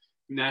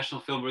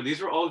National Film Board,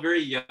 these were all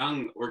very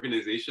young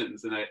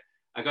organizations. And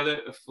I got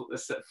a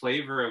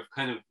flavor of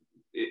kind of,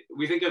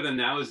 we think of them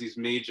now as these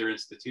major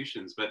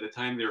institutions, but at the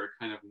time they were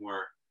kind of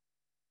more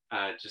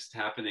just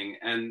happening.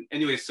 And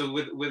anyway, so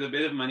with a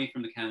bit of money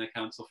from the Canada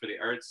Council for the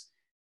Arts,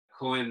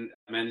 Cohen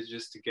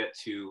manages to get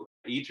to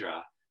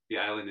Hydra, the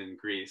island in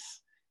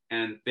Greece.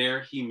 And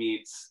there he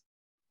meets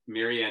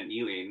Marianne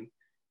Ealing,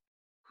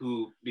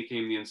 who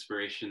became the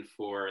inspiration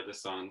for the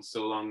songs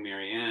So Long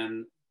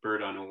Marianne,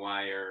 Bird on a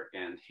Wire,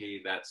 and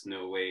Hey, That's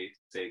No Way to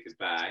Say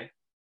Goodbye.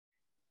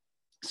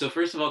 So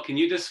first of all, can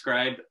you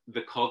describe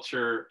the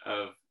culture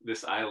of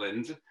this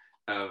island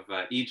of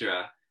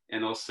Hydra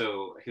and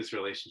also his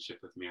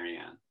relationship with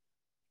Marianne?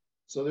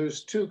 So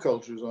there's two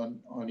cultures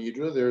on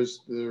Hydra. There's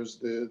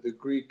the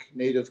Greek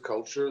native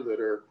culture that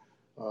are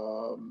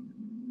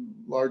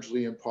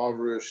largely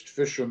impoverished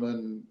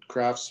fishermen,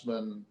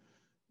 craftsmen,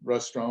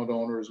 restaurant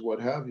owners, what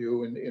have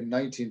you. In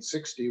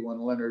 1960,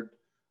 when Leonard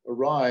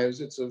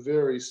arrives, it's a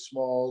very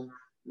small,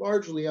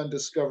 largely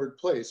undiscovered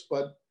place.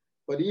 But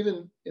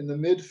even in the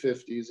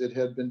mid-50s, it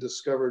had been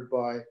discovered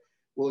by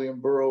William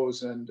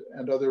Burroughs and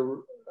other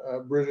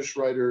British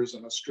writers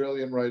and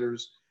Australian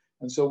writers.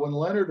 And so when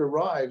Leonard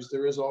arrives,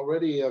 there is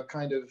already a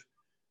kind of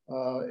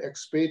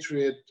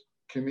expatriate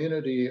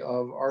community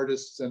of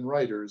artists and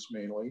writers,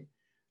 mainly,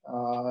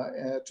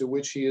 to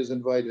which he is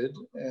invited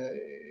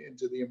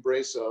into the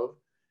embrace of,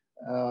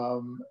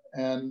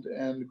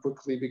 and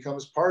quickly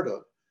becomes part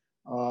of.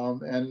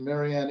 And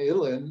Marianne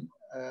Ealing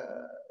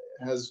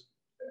has,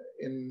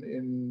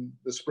 in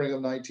the spring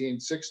of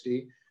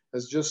 1960,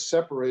 has just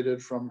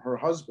separated from her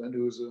husband,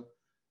 who is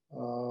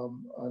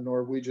a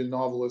Norwegian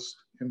novelist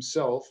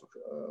himself,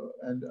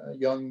 and a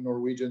young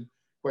Norwegian,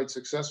 quite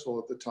successful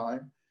at the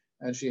time.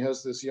 And she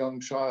has this young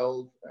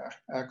child,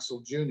 Axel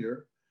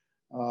Jr.,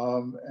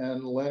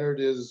 and Leonard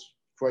is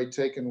quite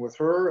taken with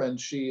her, and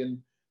she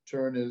in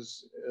turn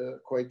is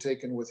quite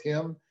taken with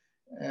him.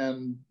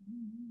 And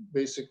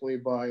basically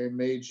by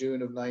May,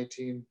 June of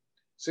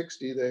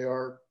 1960, they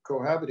are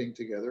cohabiting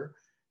together,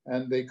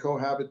 and they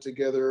cohabit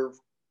together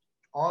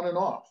on and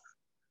off.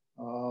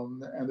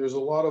 And there's a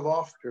lot of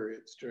off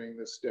periods during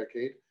this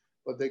decade,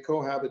 but they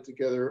cohabit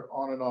together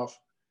on and off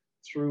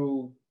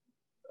through,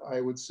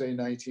 I would say,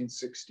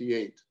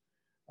 1968,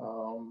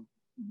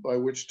 by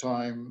which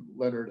time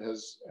Leonard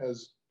has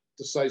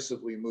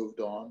decisively moved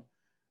on,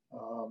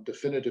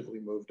 definitively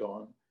moved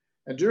on.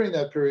 And during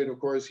that period, of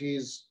course,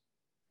 he's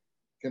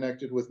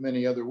connected with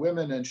many other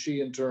women, and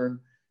she in turn,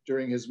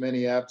 during his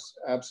many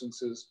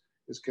absences,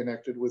 is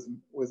connected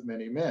with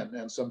many men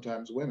and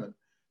sometimes women.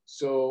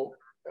 So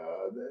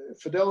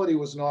fidelity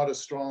was not a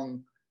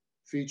strong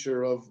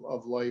feature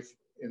of life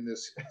in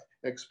this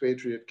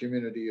expatriate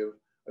community of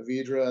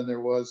Hydra. And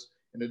there was,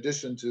 in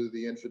addition to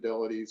the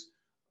infidelities,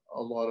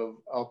 a lot of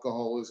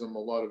alcoholism, a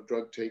lot of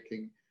drug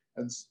taking,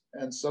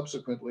 and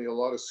subsequently a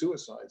lot of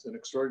suicides, an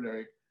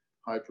extraordinary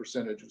high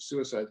percentage of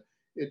suicide.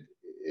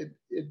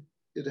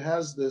 It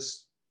has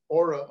this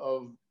aura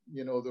of,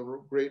 you know, the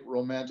great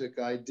romantic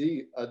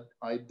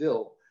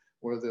idyll,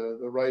 where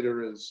the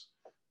writer is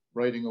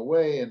writing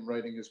away and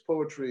writing his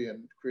poetry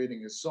and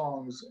creating his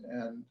songs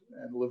and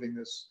living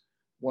this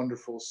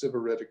wonderful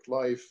sybaritic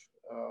life,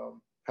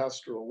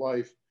 pastoral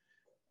life.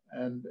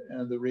 And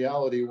the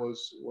reality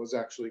was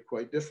actually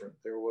quite different.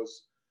 There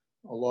was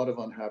a lot of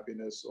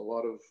unhappiness, a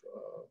lot of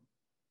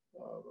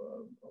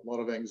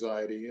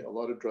anxiety, a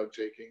lot of drug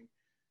taking,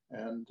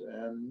 and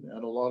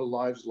a lot of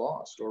lives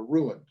lost or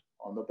ruined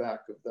on the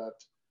back of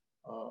that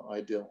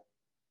idyll.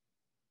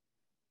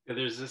 Yeah,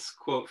 there's this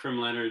quote from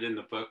Leonard in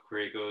the book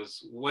where he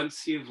goes,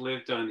 "Once you've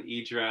lived on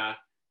Hydra,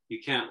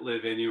 you can't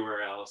live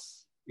anywhere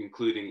else,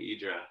 including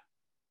Hydra."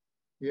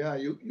 Yeah,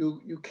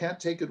 you can't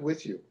take it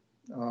with you.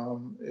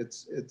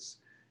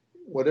 It's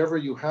whatever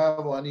you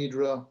have on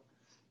Hydra.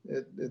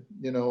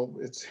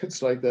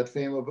 It's like that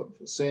famous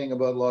saying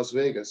about Las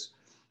Vegas: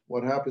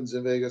 "What happens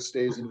in Vegas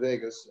stays in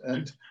Vegas."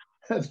 And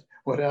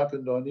what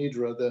happened on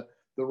Hydra, the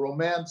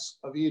romance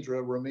of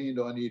Hydra remained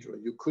on Hydra.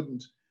 You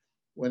couldn't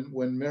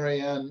when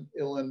Marianne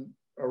Illand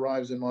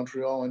arrives in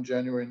Montreal in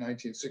January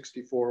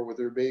 1964 with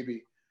her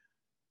baby,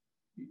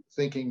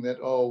 thinking that,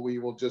 oh, we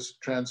will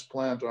just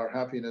transplant our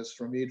happiness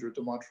from Idra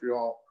to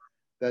Montreal,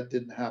 that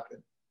didn't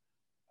happen.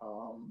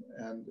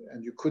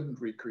 And you couldn't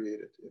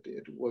recreate it.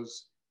 It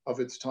was of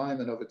its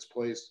time and of its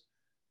place,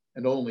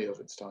 and only of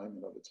its time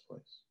and of its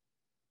place.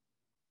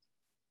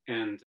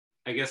 And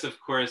I guess, of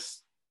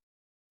course,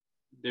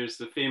 there's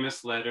the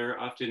famous letter,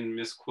 often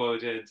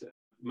misquoted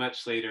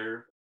much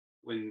later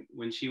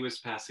when she was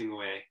passing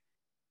away.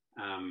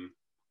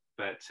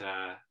 But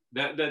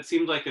that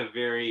seemed like a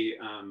very,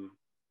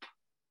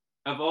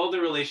 of all the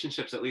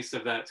relationships, at least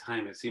of that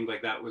time, it seemed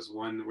like that was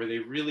one where they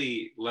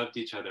really loved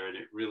each other and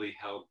it really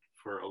held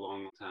for a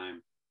long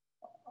time.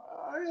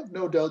 I have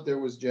no doubt there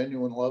was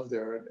genuine love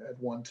there at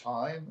one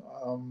time.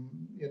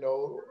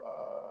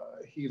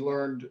 He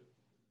learned,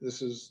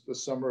 this is the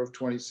summer of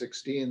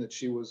 2016, that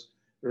she was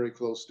very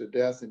close to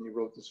death, and he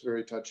wrote this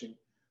very touching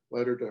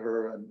letter to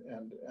her, and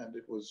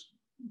it was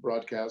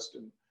broadcast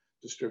and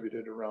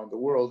distributed around the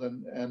world.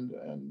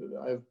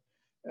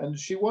 And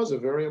she was a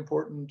very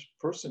important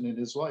person in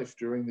his life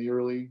during the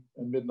early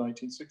and mid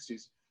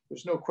 1960s.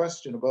 There's no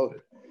question about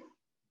it.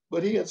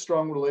 But he had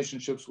strong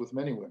relationships with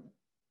many women.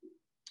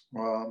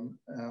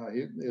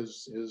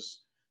 His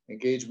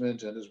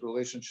engagement and his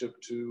relationship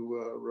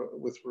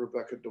with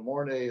Rebecca De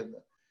Mornay in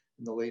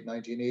the late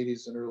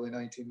 1980s and early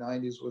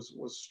 1990s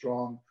was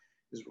strong.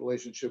 His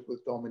relationship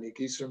with Dominique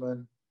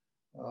Isserman,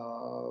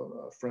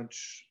 a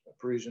French,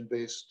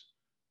 Parisian-based,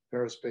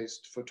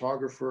 Paris-based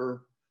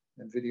photographer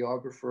and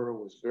videographer,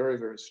 was very,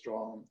 very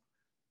strong.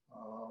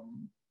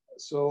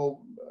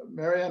 So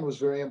Marianne was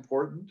very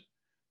important,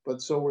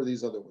 but so were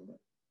these other women.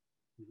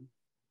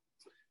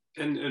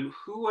 And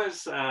who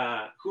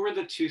were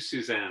the two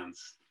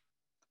Suzannes?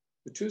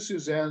 The two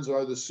Suzannes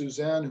are the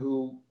Suzanne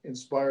who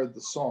inspired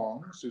the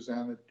song,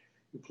 Suzanne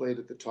who played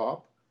at the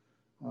top,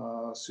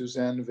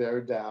 Suzanne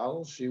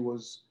Verdal. She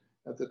was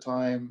at the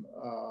time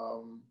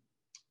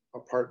a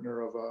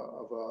partner of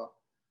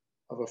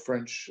a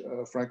French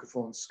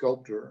francophone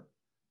sculptor,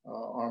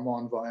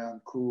 Armand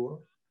Vaillancourt.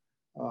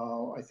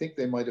 I think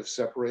they might have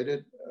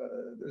separated.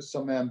 There's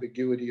some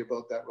ambiguity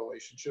about that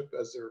relationship,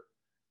 as there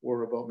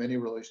were about many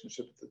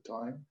relationships at the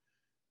time.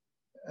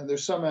 And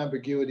there's some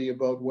ambiguity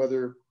about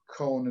whether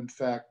Cohn, in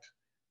fact,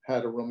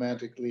 had a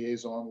romantic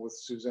liaison with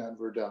Suzanne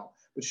Verdal.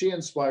 But she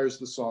inspires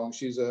the song.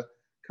 She's a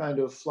kind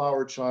of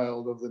flower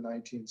child of the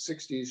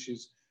 1960s.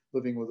 She's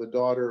living with a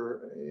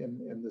daughter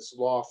in this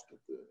loft at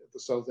the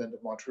south end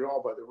of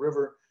Montreal by the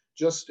river,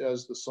 just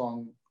as the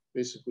song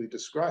basically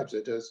describes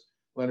it. As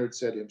Leonard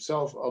said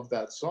himself of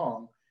that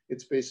song,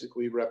 it's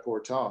basically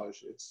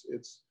reportage.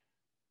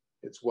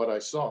 It's what I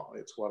saw,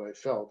 it's what I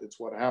felt, it's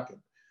what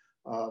happened.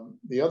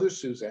 The other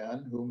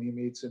Suzanne, whom he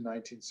meets in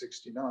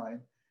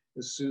 1969,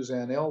 is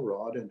Suzanne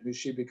Elrod, and who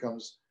she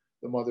becomes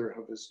the mother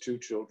of his two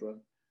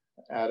children,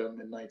 Adam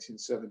in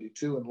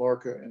 1972 and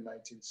Lorca in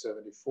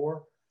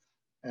 1974.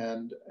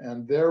 And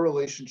their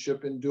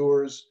relationship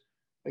endures,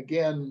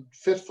 again,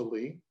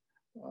 fitfully,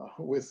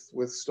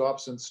 with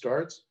stops and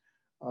starts,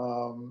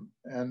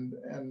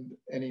 and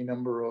any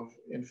number of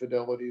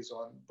infidelities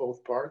on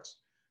both parts.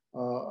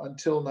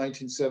 Until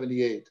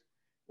 1978,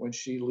 when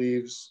she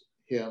leaves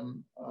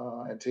him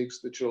and takes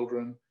the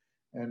children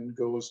and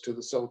goes to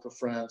the south of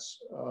France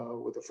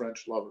with a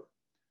French lover.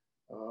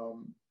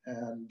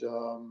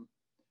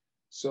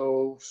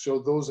 So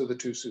those are the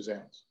two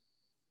Suzannes.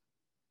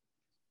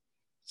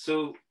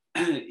 So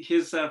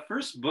his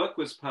first book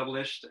was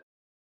published,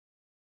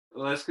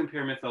 Let's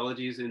Compare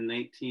Mythologies, in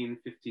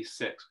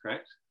 1956,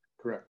 correct?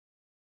 Correct.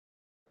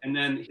 And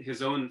then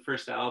his own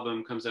first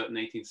album comes out in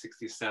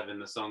 1967,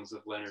 The Songs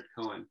of Leonard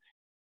Cohen.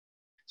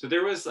 So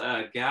there was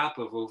a gap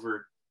of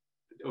over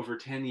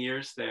 10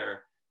 years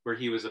there where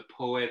he was a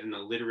poet and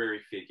a literary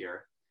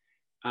figure.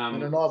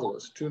 And a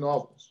novelist, two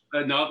novels.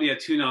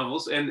 Two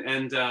novels.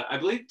 And I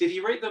believe, did he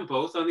write them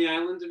both on the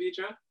island of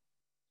Idra?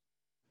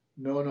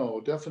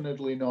 No,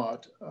 definitely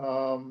not.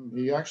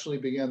 He actually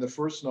began the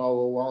first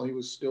novel while he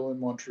was still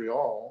in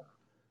Montreal,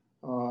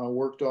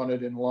 worked on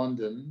it in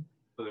London.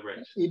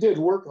 Right. He did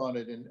work on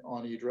it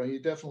on Idra.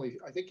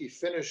 I think he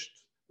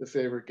finished The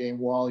Favorite Game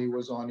while he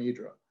was on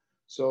Idra.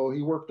 So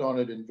he worked on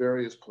it in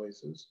various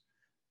places.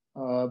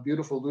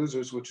 Beautiful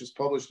Losers, which was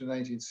published in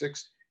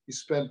 1906, he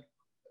spent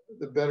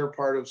the better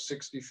part of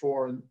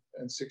 64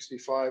 and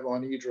 65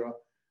 on Idra,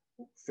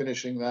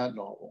 finishing that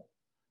novel.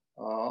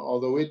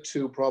 Although it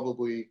too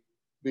probably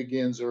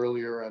begins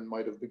earlier and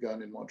might have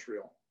begun in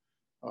Montreal.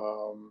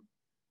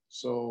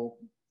 So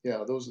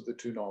yeah, those are the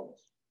two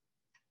novels.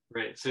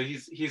 Right. So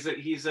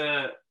he's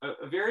a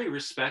very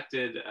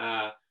respected.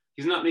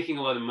 He's not making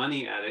a lot of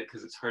money at it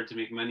because it's hard to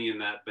make money in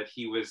that, but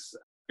he was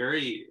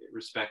very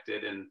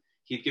respected, and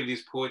he'd give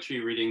these poetry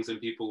readings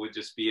and people would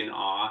just be in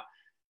awe.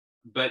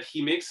 But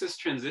he makes this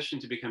transition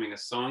to becoming a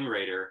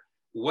songwriter.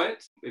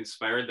 What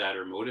inspired that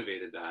or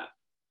motivated that?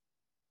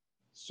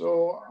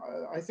 So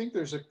I think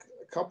there's a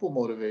couple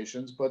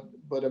motivations,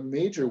 but a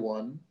major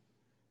one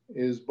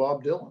is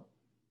Bob Dylan.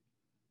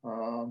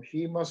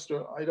 He must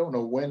have, I don't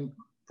know when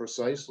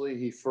precisely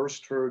he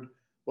first heard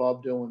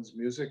Bob Dylan's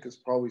music. It's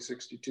probably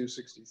 62,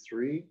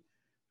 63.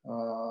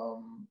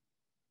 Um,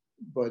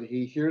 but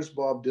he hears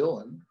Bob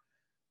Dylan,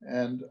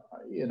 and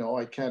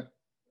I can't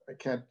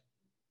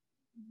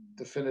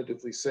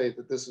definitively say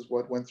that this is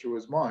what went through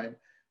his mind,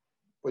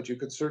 but you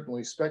could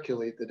certainly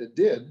speculate that it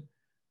did,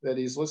 that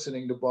he's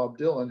listening to Bob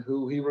Dylan,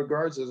 who he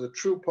regards as a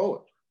true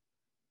poet,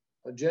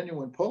 a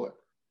genuine poet,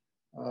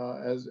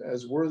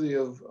 as worthy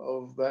of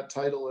that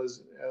title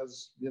as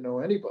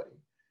anybody.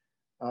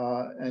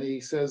 And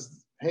he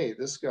says, hey,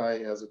 this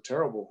guy has a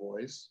terrible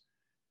voice.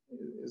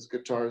 His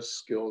guitar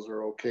skills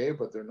are okay,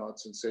 but they're not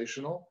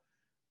sensational.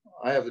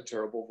 I have a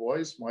terrible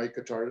voice. My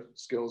guitar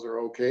skills are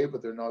okay,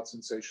 but they're not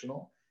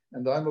sensational.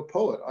 And I'm a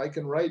poet. I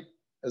can write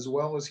as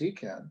well as he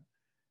can.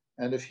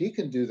 And if he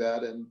can do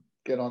that and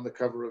get on the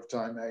cover of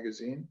Time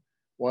magazine,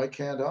 why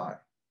can't I?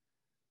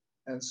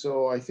 And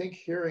so I think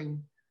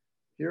hearing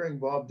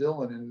Bob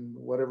Dylan in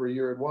whatever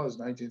year it was,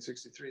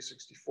 1963,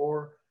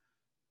 64,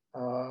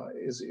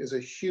 is a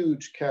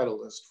huge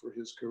catalyst for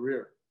his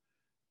career.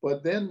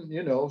 But then,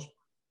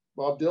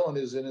 Bob Dylan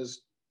is in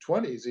his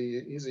 20s.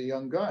 He's a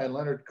young guy, and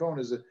Leonard Cohen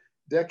is a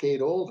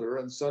decade older,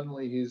 and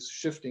suddenly he's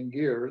shifting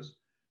gears,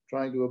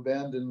 trying to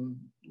abandon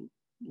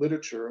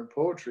literature and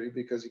poetry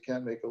because he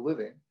can't make a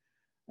living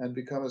and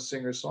become a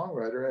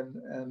singer-songwriter.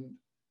 And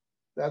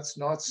that's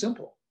not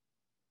simple.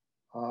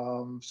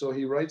 So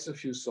he writes a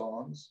few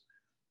songs.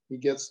 He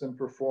gets them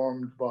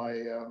performed by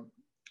a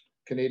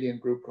Canadian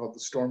group called the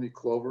Stormy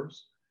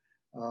Clovers,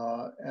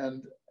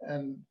 and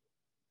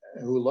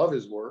who love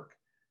his work,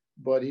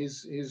 but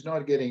he's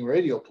not getting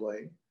radio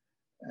play,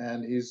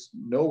 and he's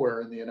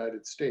nowhere in the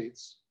United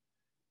States.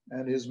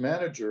 And his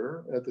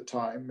manager at the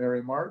time,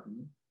 Mary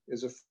Martin,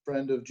 is a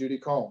friend of Judy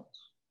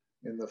Collins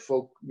in the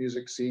folk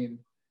music scene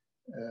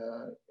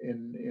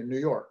in New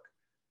York.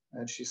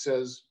 And she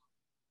says,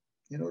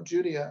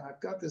 Judy, I've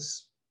got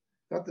this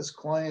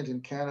client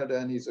in Canada,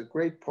 and he's a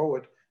great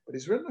poet, but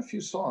he's written a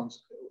few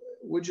songs.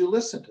 Would you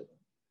listen to them?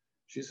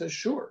 She says,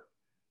 sure.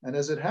 And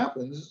as it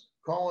happens,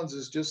 Collins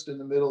is just in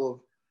the middle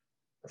of,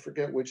 I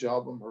forget which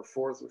album, her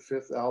fourth or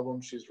fifth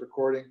album she's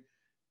recording,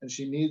 and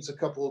she needs a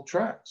couple of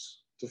tracks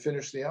to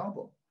finish the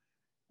album.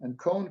 And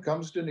Cohen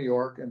comes to New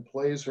York and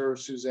plays her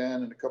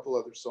Suzanne and a couple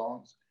other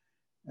songs,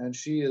 and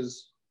she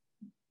is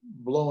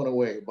blown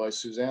away by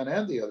Suzanne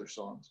and the other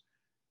songs.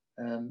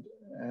 And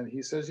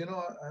he says,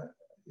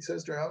 he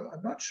says to her,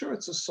 I'm not sure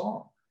it's a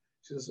song.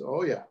 She says,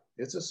 oh yeah,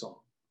 it's a song.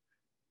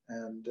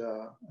 And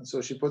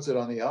so she puts it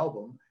on the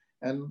album.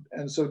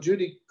 And so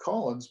Judy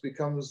Collins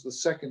becomes the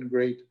second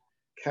great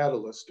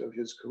catalyst of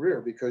his career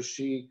because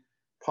she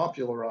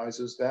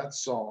popularizes that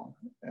song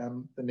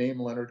and the name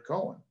Leonard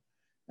Cohen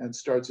and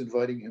starts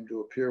inviting him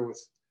to appear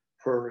with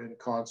her in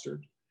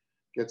concert,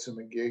 gets him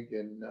a gig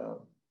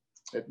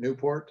at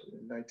Newport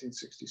in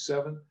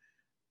 1967.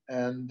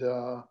 And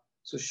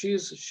so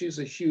she's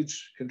a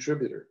huge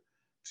contributor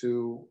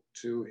to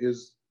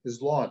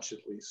his launch, at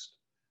least.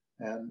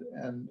 And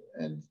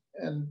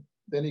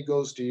then he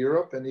goes to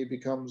Europe and he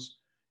becomes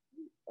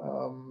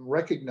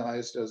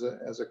recognized as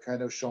a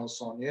kind of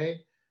chansonnier,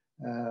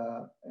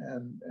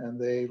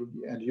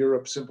 and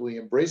Europe simply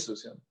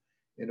embraces him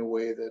in a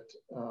way that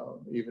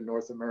even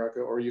North America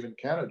or even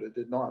Canada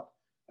did not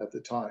at the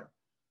time.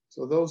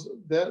 So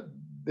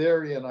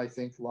therein, I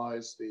think,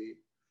 lies the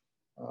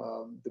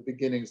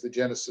beginnings, the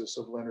genesis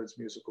of Leonard's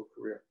musical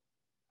career.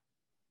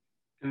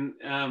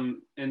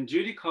 And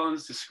Judy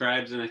Collins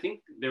describes, and I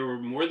think there were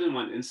more than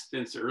one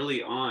instance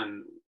early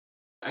on.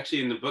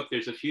 Actually, in the book,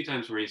 there's a few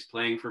times where he's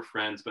playing for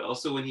friends, but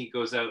also when he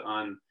goes out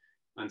on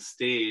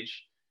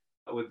stage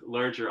with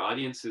larger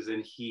audiences,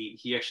 and he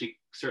actually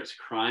starts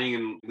crying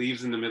and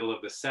leaves in the middle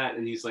of the set,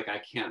 and he's like, I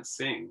can't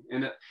sing.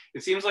 And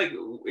it seems like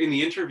in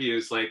the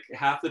interviews, like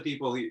half the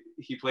people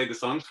he played the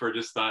songs for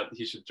just thought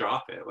he should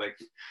drop it. Like,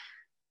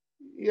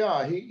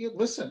 yeah, he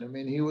listened. I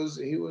mean, he was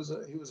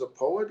a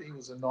poet. He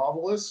was a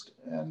novelist,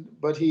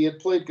 but he had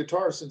played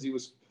guitar since he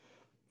was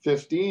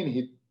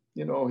 15.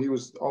 He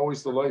was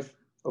always the life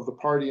of the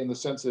party in the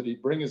sense that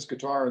he'd bring his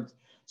guitar and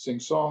sing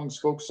songs,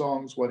 folk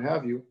songs, what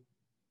have you.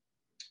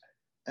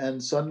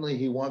 And suddenly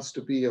he wants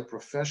to be a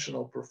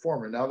professional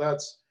performer. Now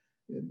that's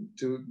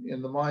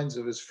in the minds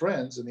of his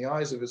friends, in the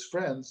eyes of his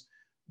friends,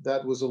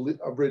 that was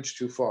a bridge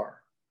too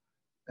far.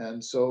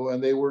 And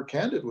they were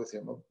candid with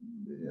him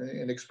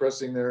in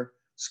expressing their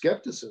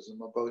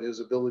skepticism about his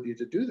ability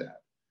to do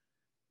that.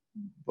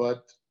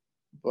 But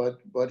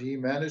he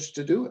managed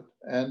to do it.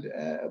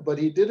 But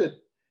he did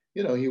it,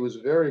 he was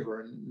very,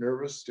 very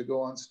nervous to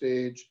go on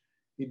stage.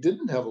 He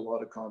didn't have a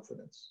lot of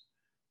confidence.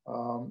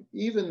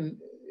 Even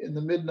in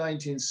the mid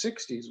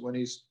 1960s, when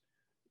he's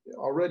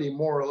already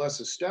more or less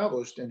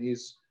established and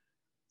he's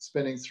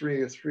spending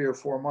 3 or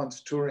 4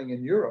 months touring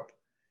in Europe,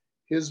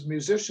 his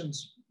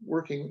musicians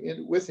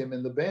working with him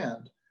in the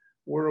band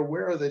were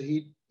aware that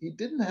he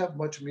didn't have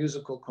much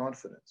musical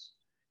confidence.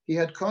 He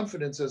had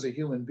confidence as a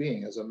human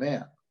being, as a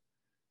man,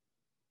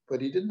 but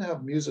he didn't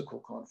have musical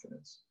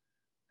confidence.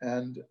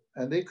 And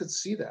they could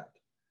see that.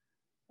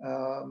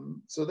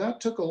 So that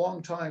took a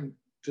long time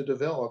to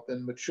develop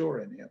and mature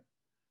in him.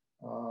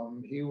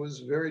 He was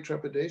very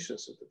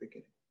trepidatious at the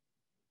beginning.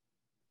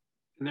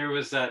 And there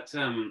was that,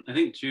 I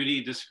think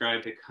Judy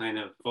described a kind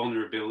of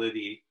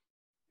vulnerability.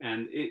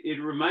 And it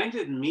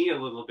reminded me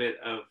a little bit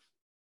of,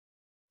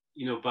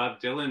 Bob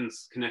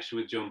Dylan's connection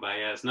with Joan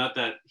Baez. Not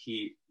that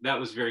that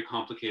was very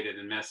complicated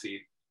and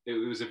messy. It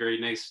was a very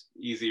nice,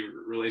 easy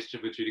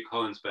relationship with Judy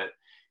Collins, but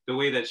the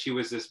way that she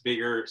was this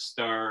bigger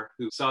star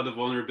who saw the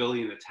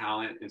vulnerability and the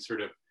talent and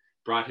sort of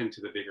brought him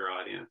to the bigger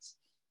audience.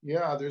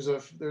 Yeah, there's a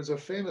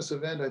famous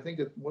event. I think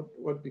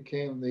what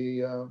became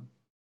the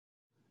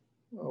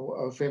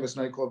a famous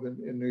nightclub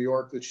in New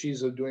York that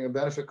she's doing a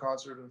benefit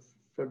concert in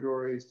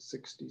February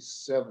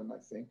 '67, I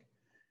think,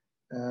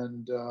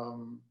 and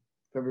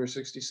February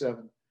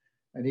 '67,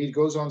 and he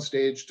goes on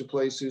stage to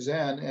play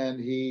Suzanne, and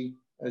he,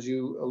 as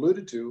you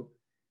alluded to,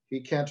 he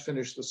can't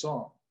finish the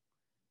song.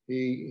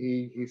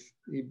 He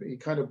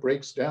kind of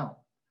breaks down,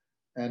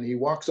 and he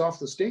walks off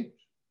the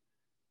stage,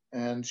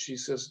 and she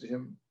says to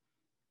him,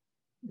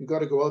 "You got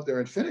to go out there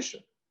and finish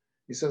it."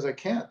 He says, "I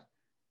can't."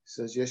 He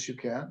says, "Yes, you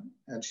can."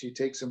 And she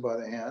takes him by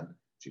the hand.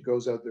 She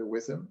goes out there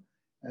with him,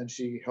 and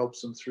she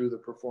helps him through the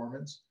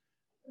performance.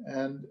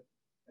 And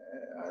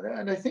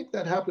I think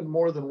that happened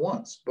more than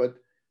once, but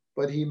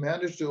he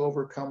managed to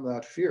overcome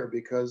that fear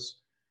because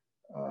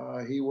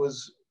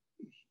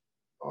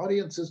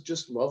audiences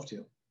just loved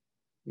him.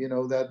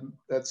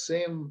 That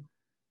same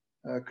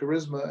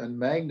charisma and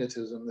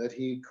magnetism that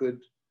he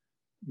could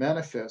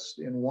manifest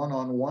in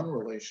one-on-one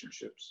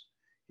relationships,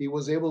 he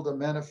was able to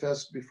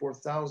manifest before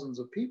thousands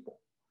of people.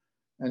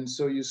 And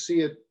so you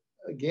see it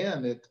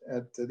again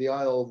at the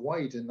Isle of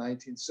Wight in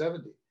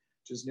 1970,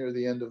 which is near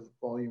the end of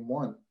volume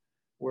 1,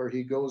 where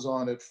he goes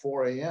on at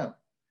 4 a.m.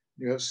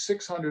 You have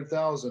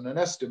 600,000, an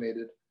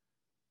estimated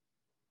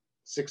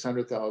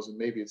 600,000,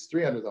 maybe it's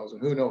 300,000,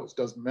 who knows,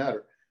 doesn't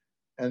matter.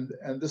 And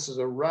this is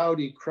a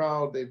rowdy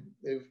crowd.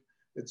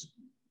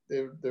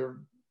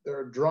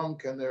 They're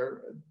drunk and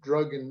they're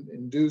drug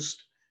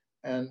induced,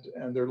 and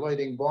they're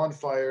lighting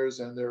bonfires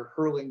and they're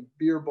hurling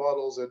beer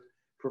bottles at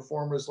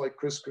performers like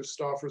Chris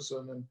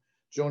Christopherson and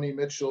Joni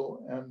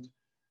Mitchell and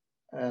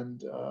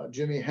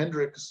Jimi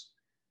Hendrix,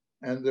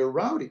 and they're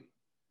rowdy.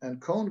 And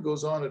Cohn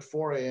goes on at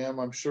 4 a.m.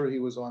 I'm sure he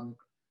was on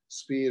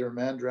speed or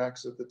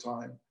Mandrax at the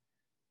time.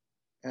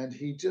 And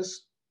he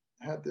just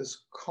had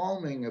this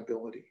calming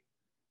ability.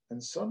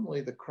 And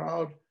suddenly the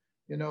crowd,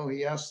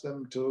 he asked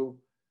them to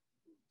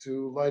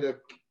light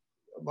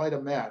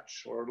a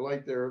match or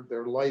light their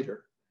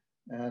lighter.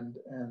 And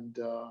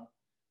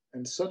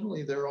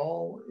suddenly they're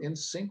all in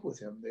sync with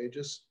him. They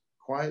just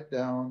quiet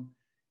down.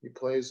 He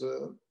plays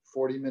a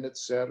 40-minute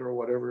set or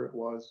whatever it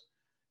was.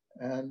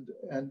 And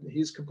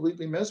he's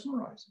completely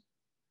mesmerizing.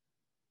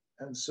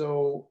 And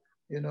so,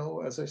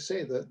 as I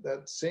say,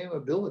 that same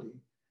ability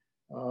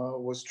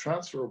was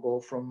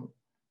transferable from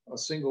a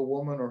single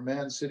woman or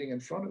man sitting in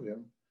front of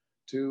him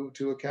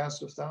to a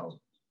cast of thousands.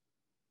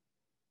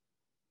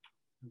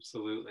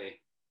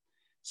 Absolutely.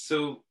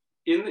 So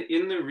in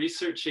the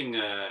researching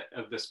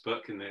of this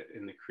book and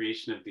the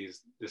creation of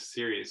this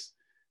series,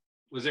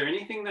 was there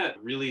anything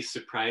that really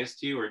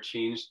surprised you or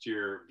changed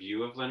your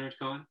view of Leonard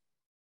Cohen?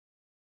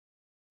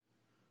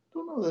 I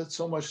don't know that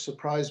so much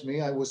surprised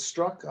me. I was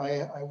struck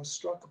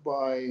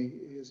by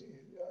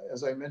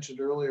as I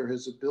mentioned earlier,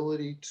 his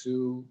ability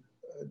to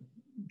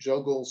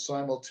juggle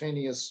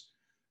simultaneous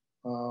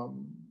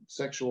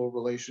sexual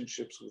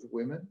relationships with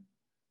women.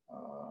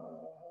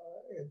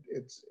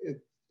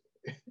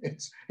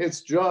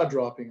 It's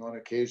jaw-dropping on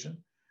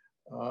occasion,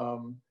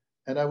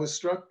 and I was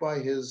struck by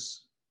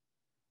his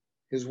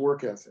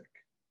work ethic.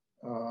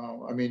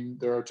 I mean,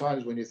 there are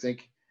times when you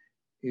think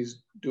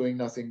he's doing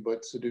nothing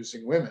but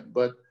seducing women,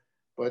 but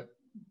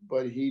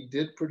he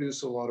did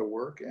produce a lot of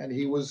work, and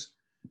he was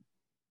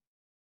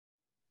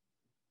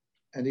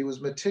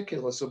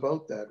meticulous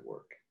about that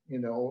work.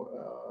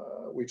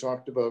 We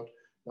talked about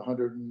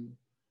the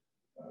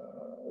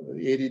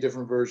 80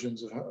 different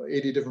versions of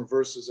 80 different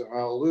verses of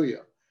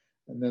Hallelujah,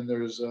 and then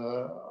there's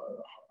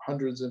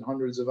hundreds and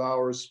hundreds of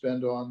hours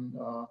spent on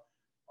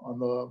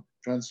the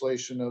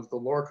translation of the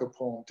Lorca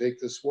poem "Take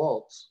This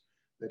Waltz"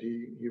 that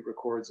he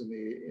records in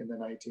the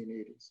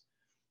 1980s.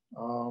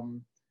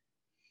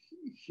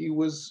 He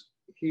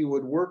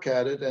would work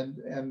at it,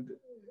 and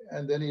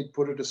then he'd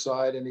put it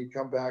aside, and he'd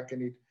come back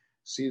and he'd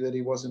see that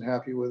he wasn't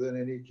happy with it,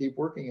 and he'd keep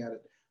working at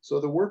it. So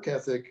the work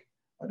ethic,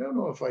 I don't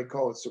know if I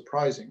call it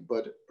surprising,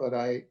 but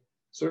I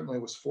certainly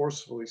was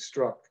forcefully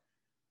struck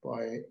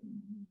by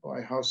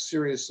how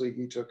seriously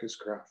he took his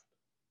craft.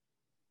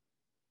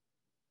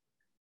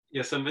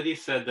 Yeah, somebody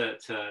said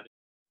that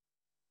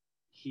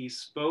he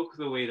spoke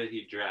the way that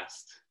he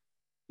dressed,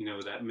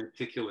 that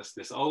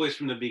meticulousness, always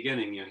from the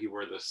beginning. He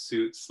wore the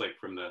suits like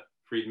from the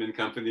Friedman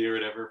Company or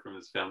whatever, from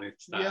his family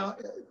style.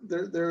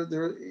 Yeah,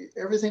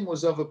 everything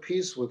was of a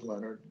piece with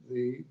Leonard.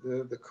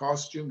 The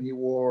costume he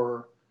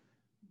wore,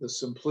 the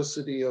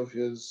simplicity of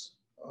his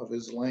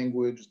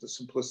language, the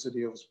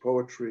simplicity of his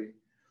poetry,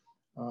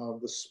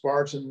 the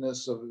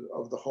Spartanness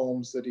of the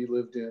homes that he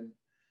lived in,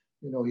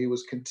 You know, he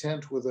was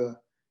content with a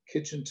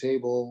kitchen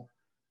table,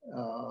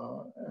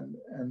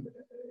 and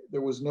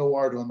there was no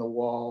art on the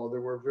wall.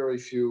 There were very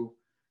few.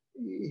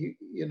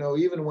 You know,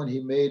 even when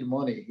he made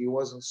money, he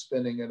wasn't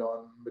spending it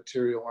on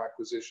material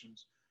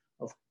acquisitions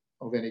of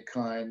any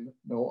kind.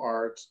 No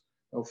art,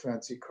 no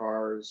fancy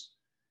cars.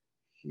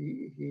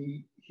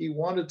 He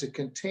wanted to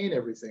contain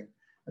everything,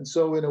 and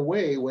so in a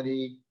way, when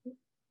he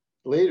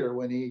later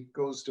when he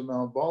goes to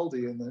Mount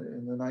Baldy in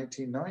the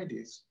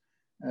 1990s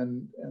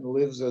and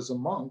lives as a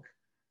monk,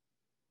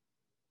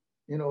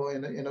 you know,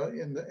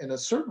 in a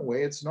certain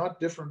way, it's not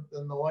different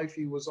than the life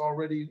he was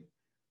already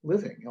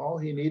living. All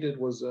he needed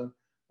was a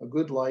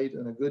good light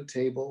and a good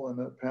table and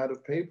a pad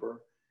of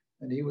paper,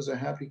 and he was a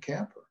happy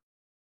camper.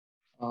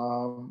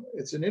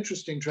 It's an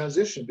interesting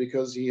transition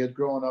because he had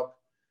grown up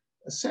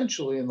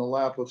essentially in the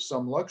lap of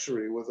some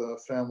luxury with a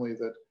family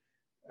that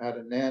had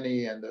a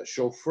nanny and a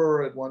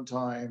chauffeur at one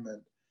time,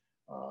 and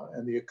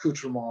the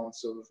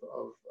accoutrements of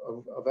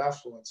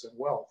affluence and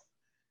wealth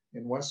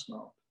in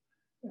Westmount.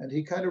 And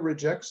he kind of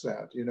rejects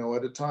that, you know,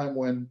 at a time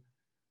when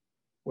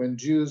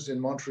Jews in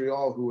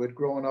Montreal who had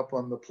grown up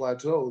on the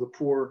plateau, the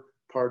poor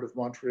part of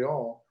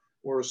Montreal,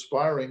 were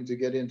aspiring to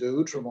get into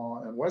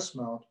Outremont and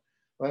Westmount.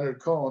 Leonard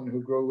Cohen,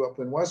 who grew up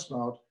in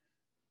Westmount,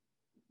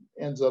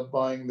 ends up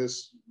buying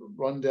this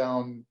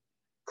rundown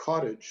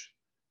cottage,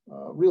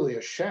 really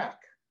a shack,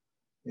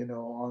 you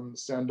know, on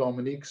Saint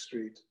Dominique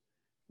Street,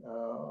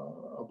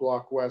 a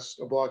block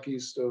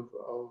east of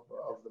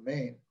the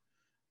Main,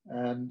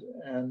 and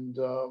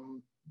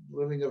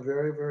living a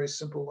very, very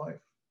simple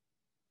life.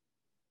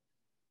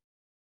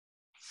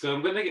 So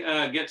I'm going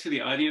to get to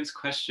the audience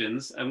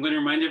questions. I'm going to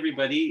remind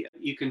everybody,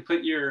 you can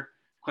put your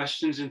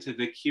questions into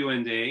the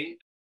Q&A.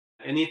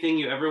 Anything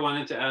you ever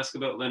wanted to ask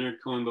about Leonard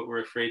Cohen but were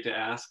afraid to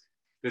ask,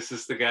 this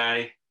is the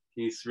guy.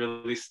 He's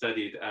really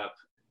studied up.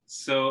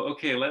 So,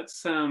 okay,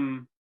 let's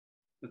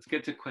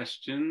get to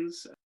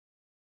questions.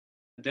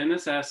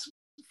 Dennis asks,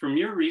 from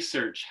your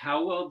research,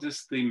 how well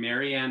does the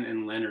Marianne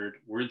and Leonard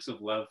Words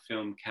of Love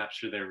film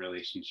capture their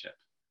relationship?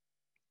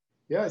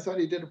 Yeah, I thought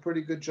he did a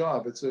pretty good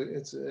job. It's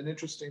an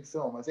interesting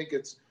film. I think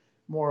it's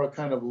more a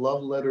kind of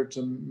love letter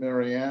to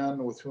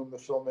Marianne, with whom the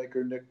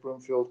filmmaker Nick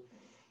Broomfield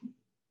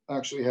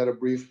actually had a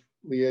brief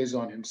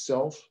liaison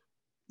himself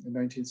in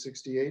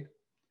 1968.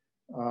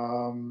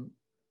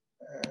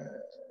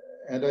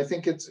 And I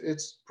think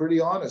it's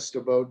pretty honest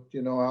about,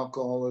 you know,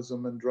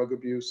 alcoholism and drug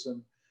abuse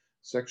and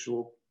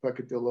sexual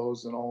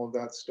peccadillos and all of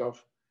that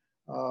stuff.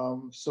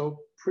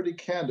 So pretty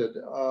candid.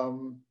 I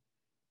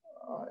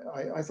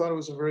thought it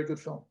was a very good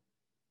film.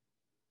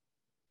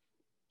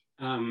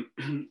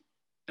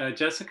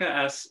 Jessica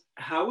asks,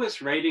 how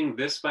is writing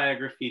this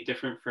biography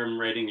different from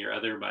writing your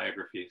other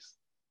biographies?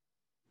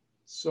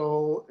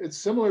 So it's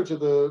similar to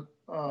the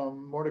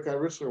Mordecai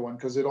Richler one,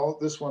 because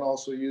this one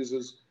also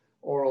uses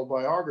oral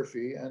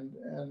biography, and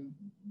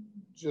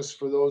just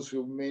for those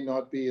who may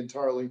not be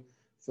entirely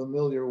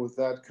familiar with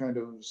that kind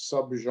of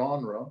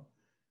subgenre,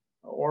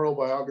 oral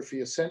biography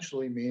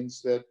essentially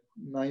means that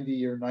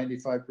 90 or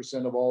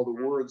 95% of all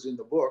the words in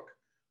the book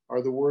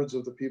are the words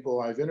of the people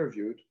I've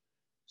interviewed,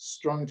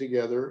 strung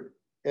together,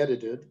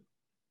 edited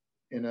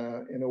in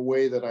a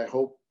way that I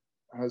hope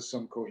has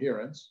some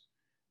coherence,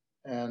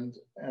 and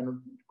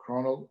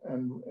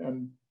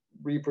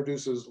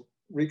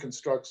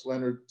reconstructs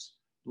Leonard's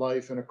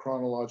life in a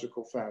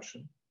chronological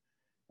fashion.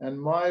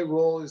 And my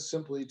role is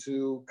simply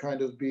to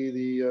kind of be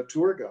the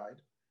tour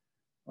guide,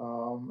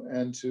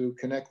 and to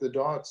connect the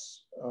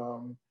dots,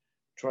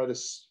 try to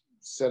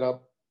set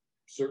up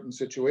certain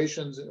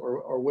situations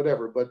or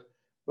whatever, but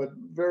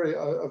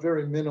a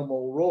very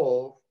minimal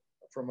role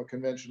from a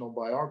conventional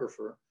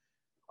biographer.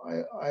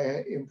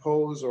 I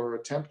impose or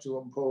attempt to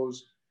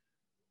impose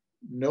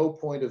no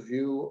point of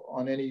view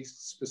on any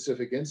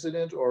specific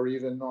incident or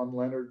even on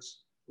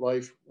Leonard's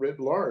life writ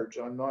large.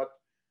 I'm not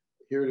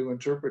here to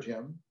interpret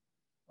him.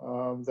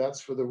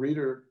 That's for the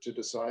reader to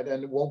decide.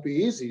 And it won't be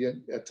easy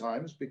at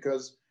times,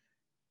 because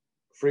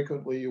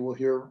frequently you will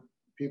hear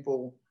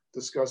people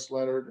discuss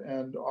Leonard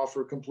and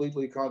offer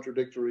completely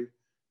contradictory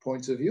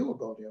points of view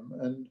about him.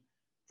 And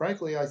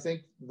frankly, I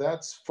think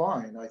that's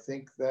fine. I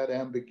think that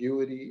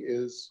ambiguity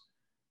is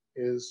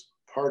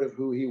part of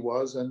who he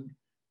was, and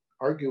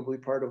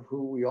arguably part of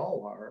who we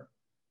all are.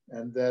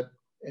 And that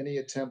any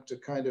attempt to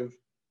kind of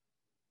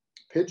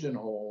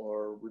pigeonhole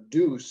or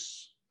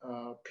reduce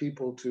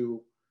people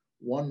to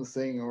one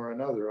thing or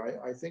another,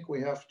 I think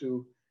we have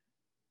to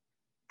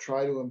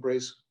try to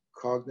embrace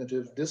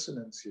cognitive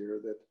dissonance here,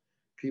 that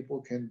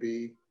people can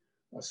be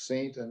a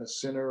saint and a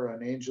sinner,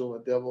 an angel,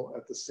 a devil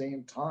at the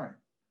same time.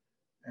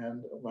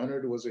 And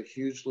Leonard was a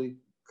hugely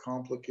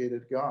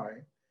complicated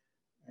guy.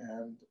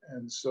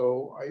 And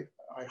so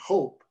I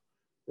hope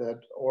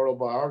that oral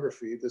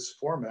biography, this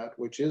format,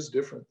 which is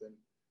different than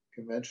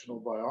conventional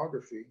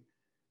biography,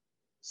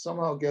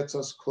 somehow gets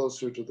us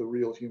closer to the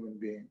real human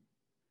being.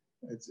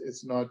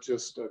 It's not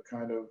just a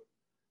kind of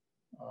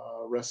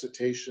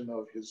recitation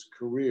of his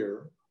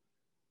career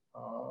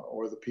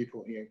or the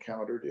people he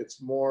encountered.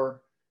 It's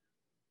more,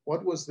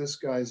 what was this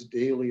guy's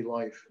daily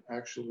life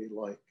actually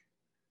like?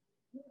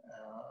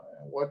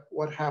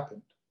 What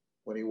happened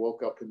when he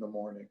woke up in the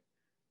morning?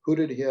 Who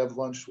did he have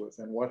lunch with,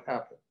 and what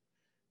happened?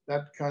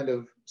 That kind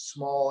of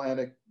small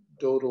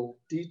anecdotal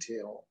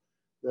detail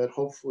that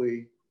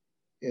hopefully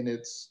in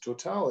its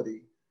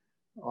totality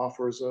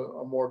offers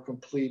a more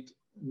complete,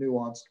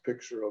 nuanced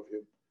picture of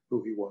him,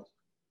 who he was.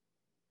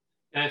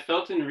 And I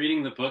felt in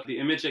reading the book, the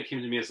image that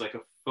came to me is like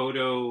a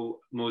photo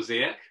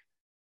mosaic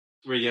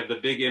where you have the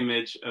big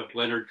image of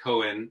Leonard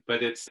Cohen,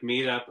 but it's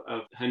made up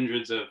of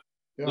hundreds of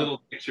Yeah.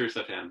 little pictures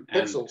of him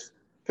and Pixels.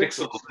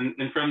 pixels.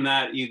 And from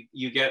that,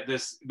 you get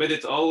this, but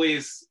it's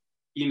always,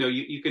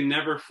 you can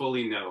never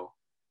fully know,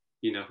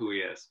 who he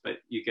is, but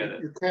you get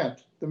it. You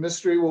can't. The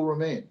mystery will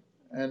remain.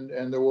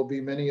 And there will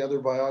be many other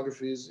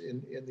biographies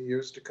in the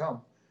years to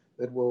come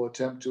that will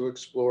attempt to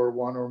explore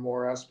one or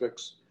more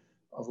aspects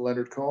of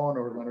Leonard Cohen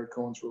or Leonard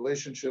Cohen's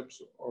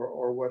relationships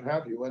or what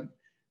have you.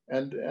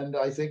 And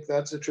I think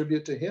that's a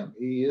tribute to him.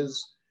 He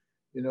is,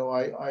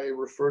 I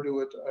refer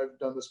to it, I've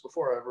done this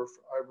before,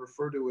 I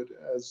refer to it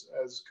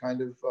as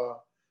kind of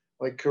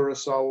like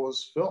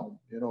Kurosawa's film,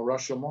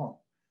 Rashomon.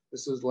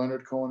 This is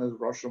Leonard Cohen as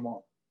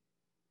Rashomon.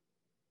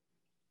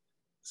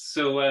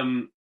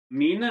 So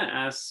Mina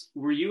asks,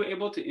 were you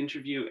able to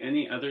interview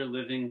any other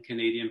living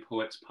Canadian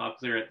poets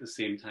popular at the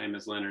same time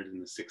as Leonard in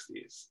the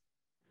 60s?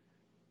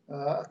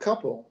 A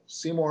couple.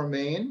 Seymour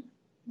Main,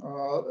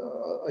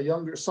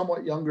 a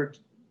somewhat younger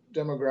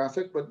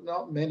demographic, but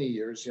not many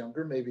years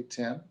younger, maybe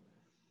 10.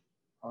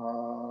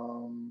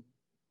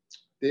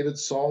 David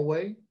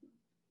Solway,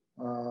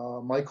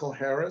 Michael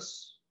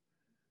Harris,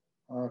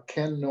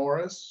 Ken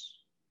Norris,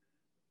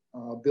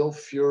 Bill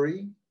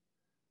Fury,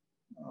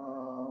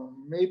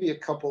 maybe a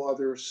couple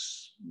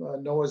others,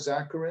 Noah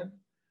Zakharin.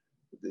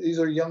 These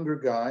are younger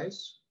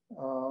guys.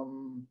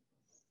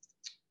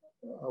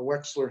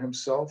 Wexler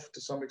himself,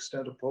 to some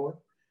extent, a poet.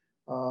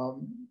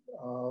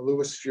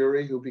 Louis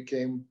Fury, who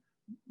became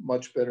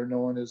much better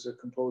known as a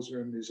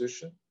composer and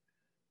musician,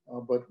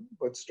 but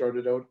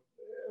started out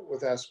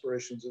with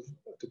aspirations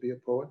to be a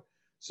poet.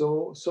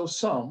 So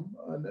some,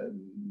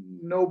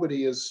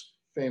 nobody as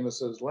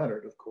famous as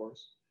Leonard, of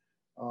course,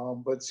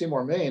 but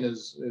Seymour Main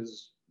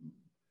is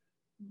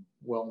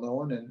well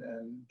known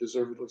and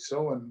deservedly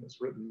so, and has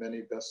written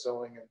many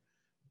best-selling and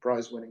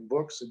prize-winning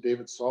books. And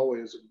David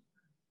Solway is a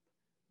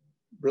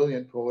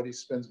brilliant poet. He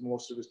spends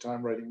most of his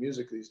time writing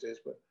music these days,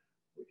 but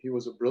he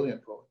was a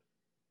brilliant poet.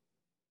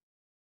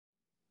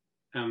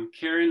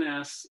 Karen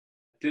asks,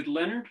 did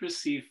Leonard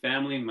receive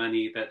family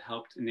money that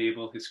helped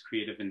enable his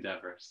creative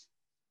endeavors?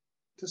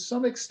 To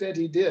some extent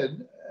he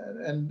did,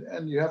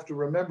 and you have to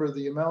remember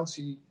the amounts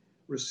he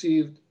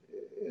received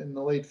in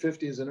the late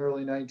 50s and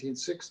early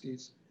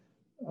 1960s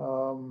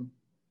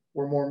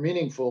were more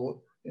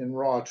meaningful in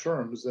raw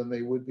terms than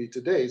they would be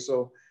today.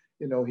 So,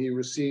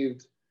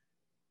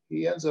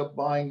 he ends up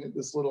buying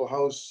this little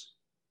house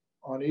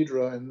on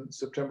Ydra in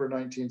September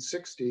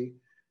 1960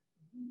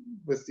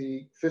 with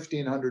the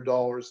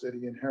 $1,500 that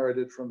he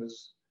inherited from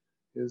his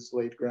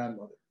late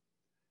grandmother.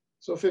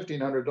 So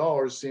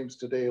 $1,500 seems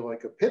today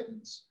like a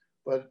pittance,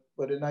 but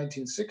in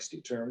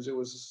 1960 terms, it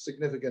was a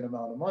significant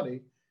amount of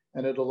money,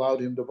 and it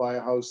allowed him to buy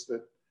a house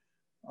that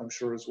I'm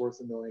sure is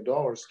worth $1 million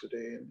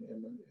today,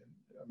 in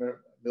 $1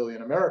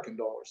 million American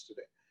dollars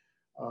today,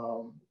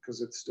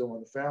 because it's still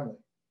in the family.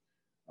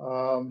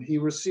 He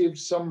received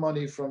some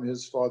money from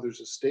his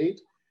father's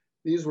estate.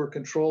 These were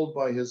controlled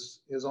by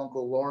his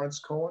uncle Lawrence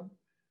Cohen.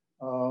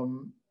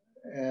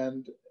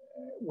 And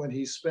when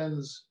he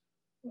spends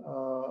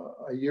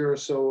a year or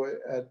so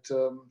at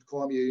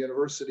Columbia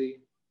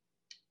University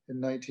in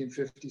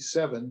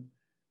 1957,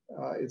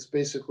 it's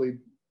basically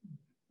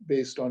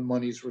based on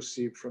monies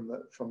received from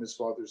his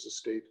father's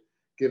estate,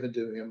 given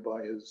to him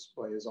by his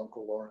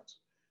uncle Lawrence.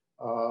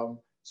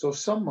 So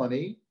some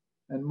money,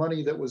 and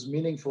money that was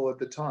meaningful at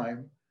the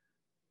time,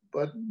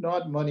 but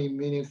not money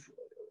meaningful.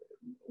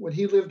 When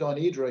he lived on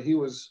Ydra, he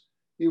was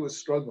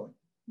struggling.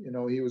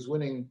 He was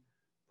winning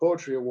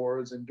poetry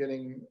awards and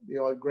getting the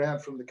odd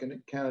grant from the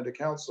Canada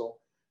Council,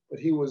 but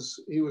he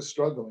was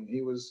struggling.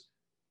 He was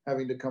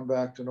having to come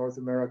back to North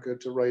America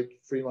to write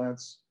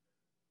freelance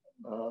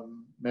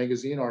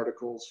magazine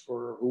articles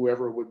for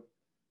whoever would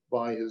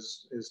buy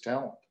his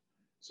talent.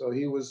 So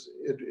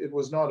it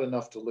was not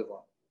enough to live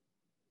on.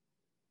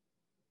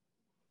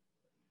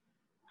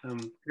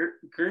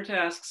 Gert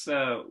asks,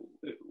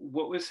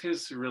 what was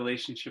his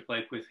relationship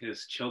like with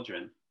his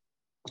children?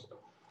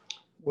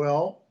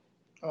 Well,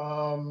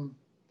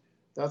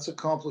 that's a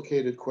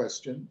complicated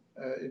question.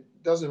 It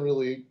doesn't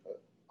really,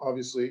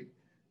 obviously,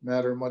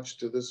 matter much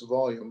to this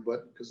volume,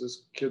 but because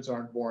his kids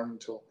aren't born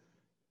until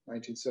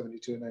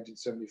 1972 and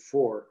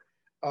 1974.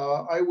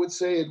 I would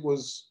say it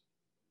was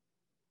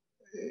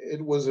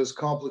as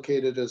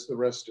complicated as the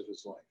rest of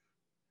his life.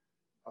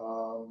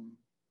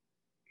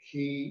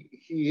 He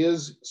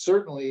is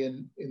certainly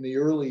in the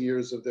early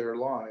years of their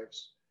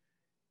lives,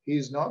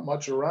 he's not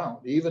much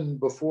around, even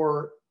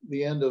before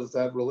the end of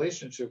that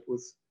relationship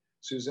with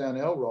Suzanne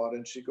Elrod,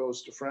 and she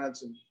goes to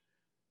France in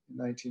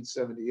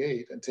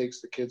 1978 and takes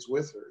the kids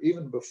with her.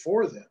 Even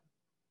before then,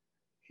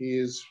 he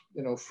is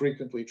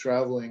frequently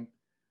traveling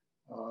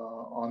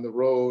on the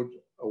road,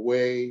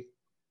 away.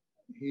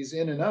 He's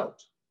in and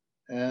out.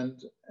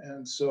 And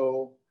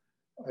so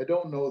I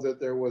don't know that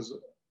there was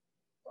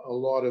a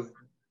lot of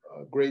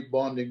great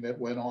bonding that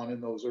went on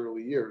in those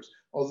early years.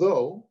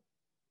 Although,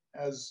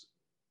 as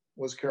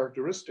was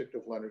characteristic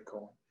of Leonard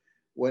Cohen,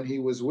 when he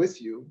was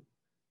with you,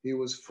 he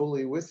was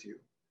fully with you.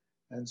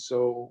 And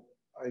so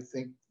I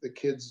think the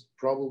kids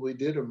probably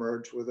did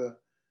emerge with a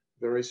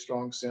very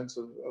strong sense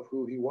of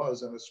who he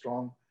was and a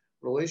strong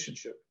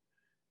relationship.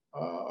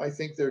 I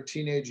think their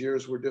teenage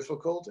years were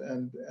difficult,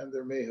 and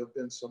there may have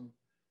been some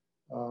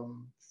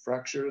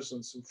fractures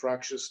and some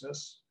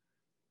fractiousness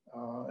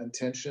and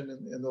tension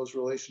in those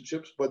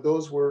relationships, but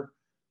those were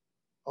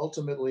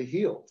ultimately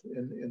healed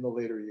in the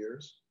later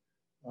years,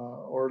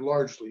 or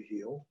largely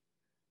healed.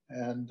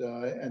 And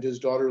his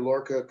daughter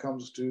Lorca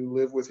comes to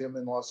live with him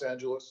in Los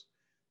Angeles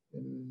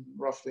in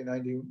roughly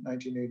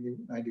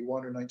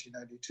 1991 or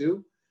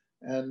 1992,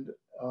 and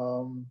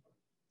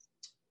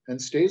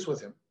stays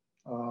with him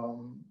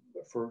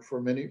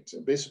for many,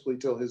 basically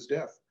till his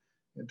death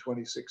in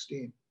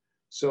 2016.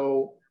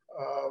 So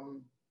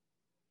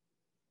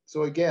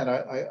so again,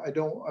 I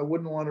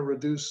wouldn't want to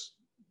reduce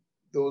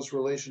those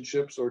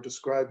relationships or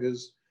describe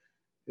his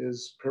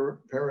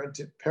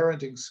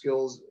parenting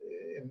skills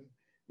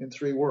in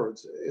 3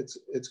 words.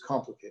 It's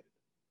complicated.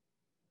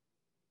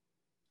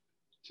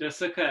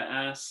 Jessica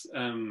asks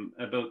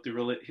about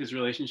his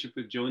relationship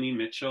with Joni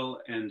Mitchell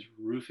and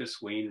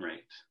Rufus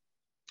Wainwright.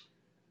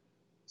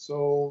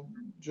 So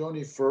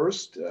Joni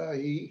first,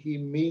 he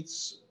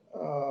meets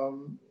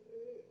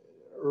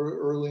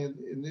early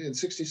in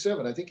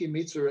 67. I think he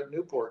meets her at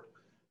Newport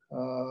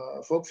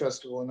Folk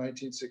Festival in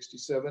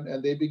 1967,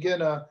 and they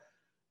begin a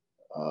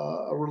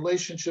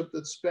relationship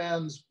that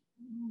spans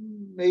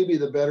maybe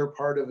the better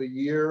part of a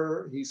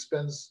year. He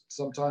spends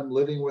some time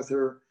living with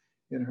her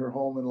in her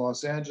home in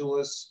Los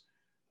Angeles.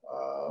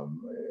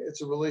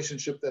 It's a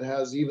relationship that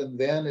has, even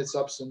then, its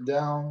ups and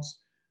downs.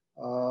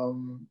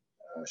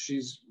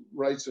 She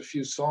writes a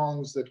few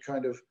songs that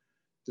kind of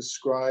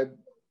describe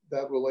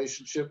that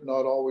relationship,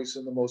 not always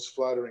in the most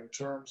flattering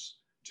terms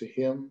to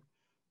him.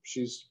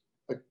 She's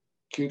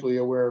acutely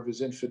aware of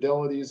his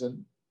infidelities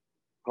and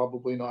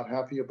probably not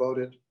happy about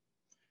it.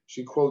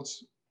 She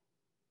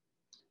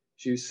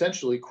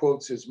essentially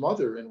quotes his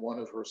mother in one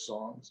of her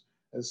songs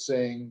as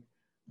saying,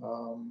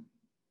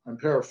 I'm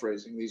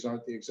paraphrasing, these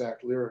aren't the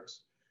exact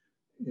lyrics,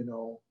 you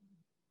know,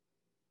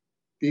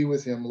 be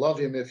with him, love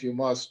him if you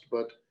must,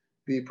 but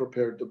be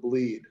prepared to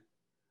bleed.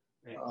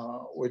 Right.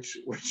 Which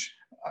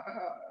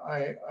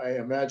I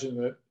imagine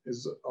that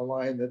is a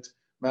line that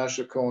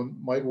Masha Cohen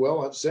might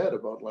well have said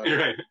about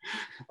Leonard.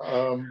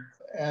 Right.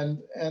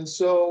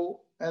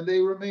 And they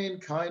remain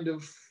kind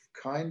of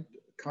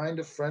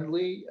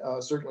friendly,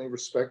 certainly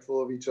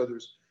respectful of each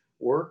other's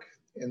work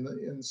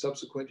in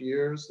subsequent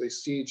years. They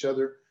see each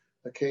other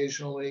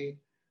occasionally,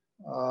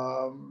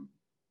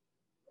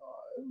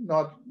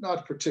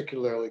 not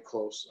particularly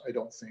close, I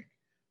don't think,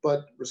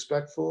 but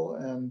respectful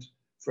and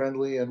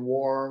friendly and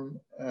warm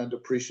and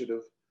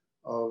appreciative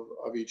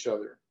of each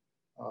other.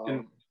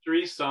 And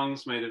 3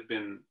 songs might have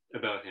been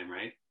about him,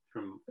 right?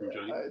 From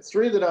Joni?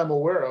 3 that I'm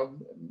aware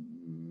of,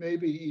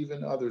 maybe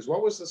even others.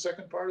 What was the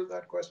second part of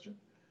that question?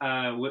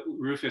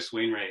 Rufus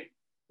Wainwright.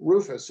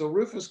 Rufus. So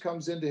Rufus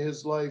comes into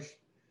his life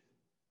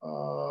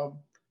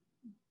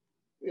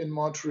in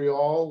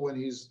Montreal when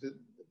he's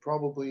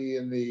probably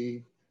in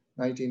the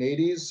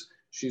 1980s.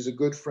 She's a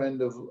good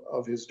friend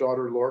of his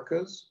daughter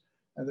Lorca's,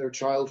 and they're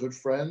childhood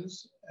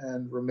friends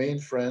and remain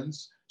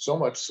friends, so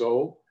much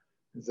so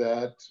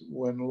that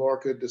when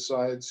Lorca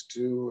decides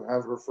to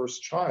have her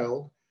first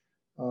child,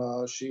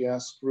 she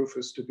asks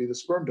Rufus to be the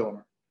sperm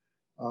donor.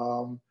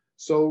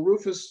 So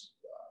Rufus,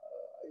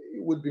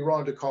 it would be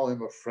wrong to call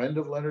him a friend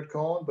of Leonard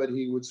Cohen, but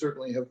he would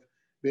certainly have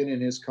been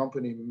in his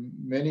company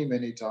many,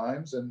 many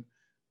times and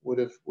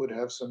would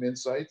have some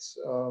insights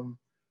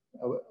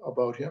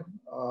about him,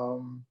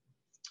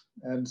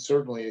 and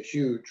certainly a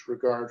huge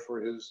regard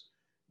for his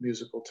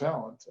musical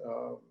talent.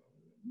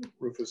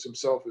 Rufus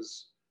himself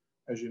is,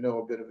 as you know,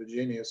 a bit of a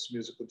genius,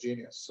 musical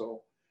genius.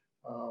 So,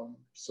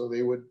 so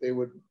they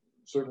would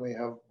certainly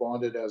have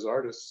bonded as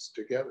artists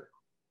together.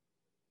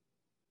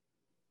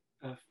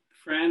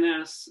 Fran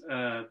asks,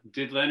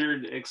 did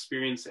Leonard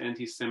experience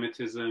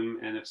anti-Semitism,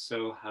 and if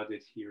so, how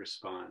did he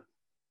respond?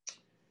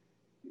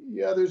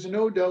 Yeah, there's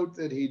no doubt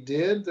that he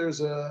did.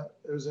 There's a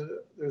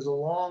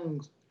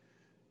long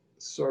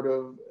sort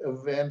of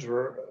event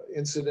or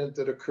incident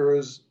that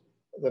occurs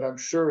that I'm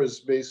sure is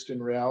based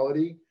in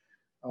reality.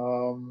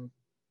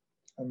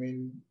 I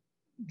mean,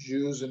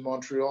 Jews in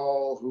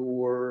Montreal who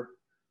were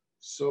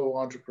so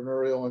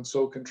entrepreneurial and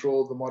so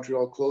controlled the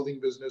Montreal clothing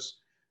business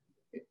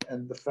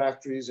and the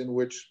factories in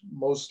which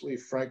mostly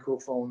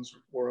Francophones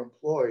were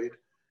employed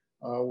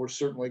were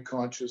certainly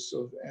conscious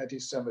of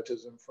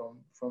anti-Semitism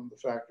from the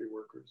factory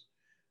workers.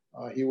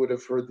 He would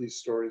have heard these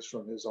stories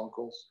from his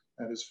uncles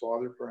and his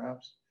father,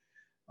 perhaps.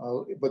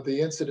 But the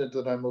incident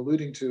that I'm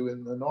alluding to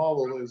in the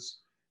novel is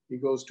he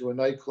goes to a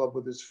nightclub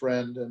with his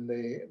friend, and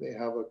they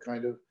have a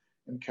kind of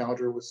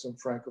encounter with some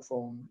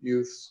Francophone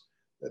youths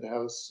that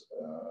has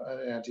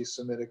an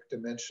anti-Semitic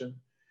dimension.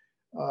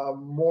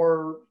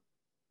 More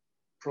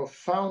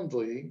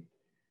profoundly,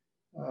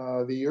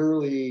 the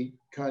early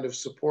kind of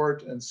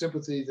support and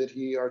sympathy that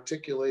he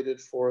articulated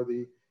for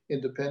the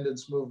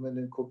independence movement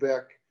in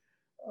Quebec,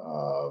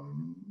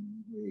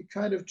 he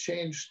kind of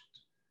changed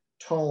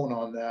tone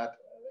on that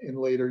in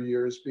later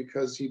years,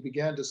 because he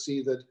began to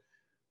see that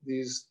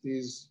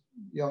these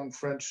young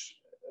French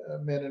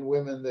men and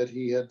women that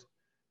he had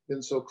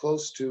been so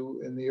close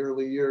to in the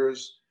early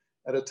years,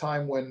 at a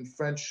time when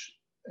French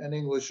and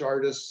English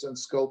artists and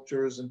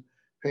sculptors and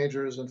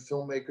painters and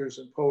filmmakers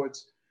and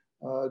poets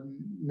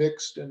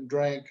mixed and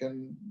drank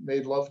and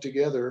made love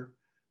together,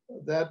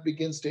 that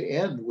begins to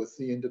end with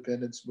the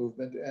independence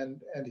movement.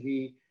 And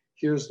he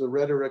hears the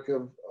rhetoric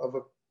of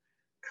a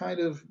kind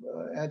of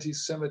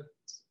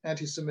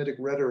anti-Semitic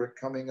rhetoric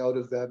coming out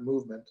of that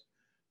movement.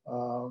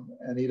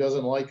 And he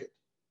doesn't like it.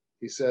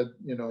 He said,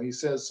 he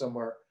says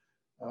somewhere,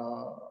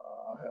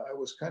 I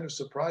was kind of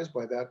surprised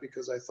by that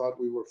because I thought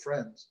we were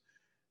friends.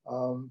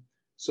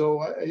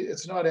 So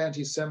it's not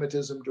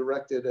anti-Semitism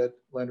directed at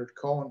Leonard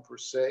Cohen per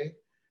se.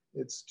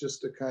 It's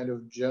just a kind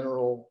of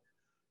general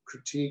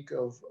critique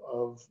of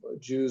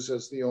Jews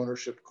as the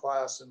ownership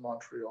class in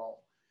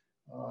Montreal,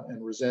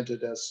 and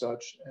resented as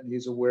such. And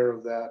he's aware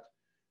of that,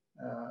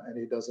 and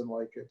he doesn't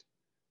like it.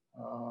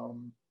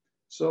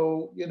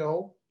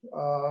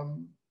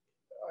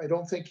 I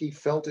don't think he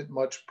felt it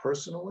much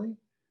personally,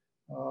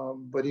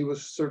 but he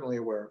was certainly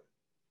aware of it.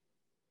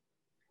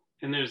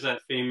 And there's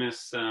that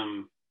famous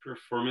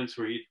performance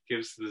where he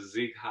gives the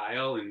Sieg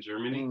Heil in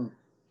Germany.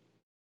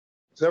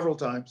 Several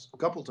times, a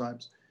couple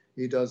times,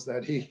 he does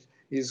that.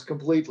 He's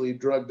completely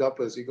drugged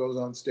up as he goes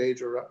on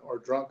stage,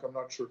 or drunk. I'm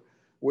not sure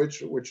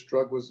which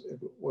drug was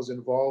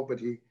involved, but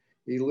he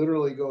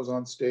literally goes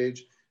on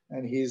stage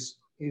and he's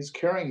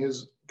carrying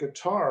his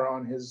guitar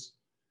on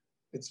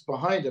it's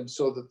behind him,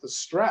 so that the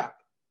strap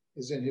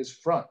is in his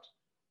front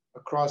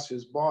across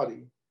his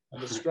body,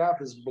 and the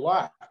strap is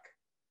black,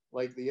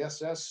 like the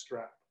SS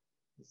strap,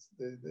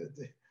 the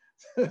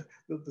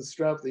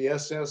strap the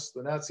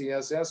Nazi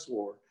SS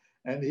wore,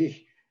 and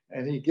he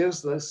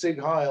gives the Sieg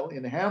Heil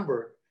in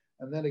Hamburg,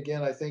 and then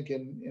again I think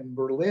in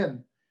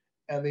Berlin,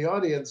 and the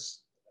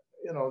audience,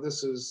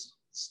 this is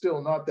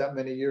still not that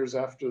many years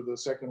after the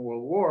Second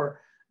World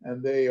War,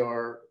 and they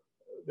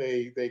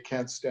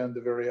can't stand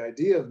the very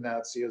idea of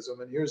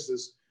Nazism, and here's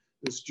this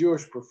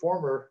Jewish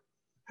performer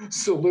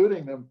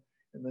saluting them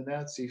in the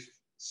Nazi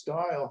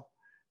style.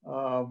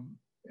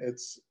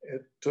 It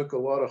took a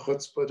lot of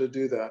chutzpah to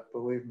do that,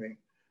 believe me,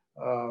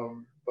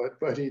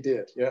 but he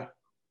did, yeah.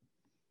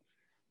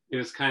 It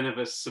was kind of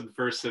a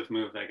subversive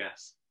move, I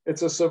guess.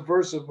 It's a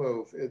subversive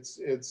move. It's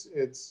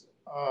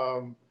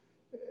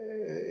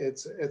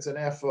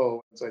an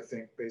FO, I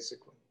think,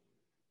 basically.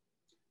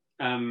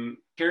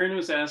 Karen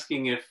was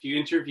asking if you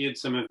interviewed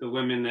some of the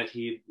women that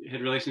he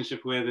had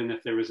relationship with, and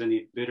if there was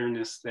any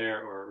bitterness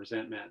there or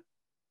resentment.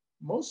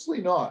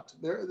 Mostly not.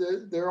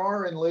 There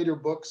are in later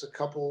books a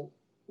couple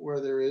where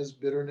there is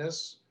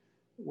bitterness,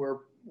 where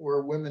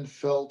women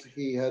felt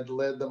he had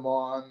led them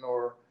on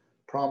or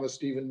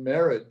promised even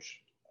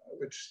marriage,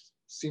 which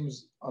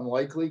seems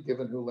unlikely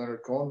given who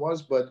Leonard Cohen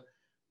was, but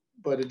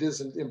it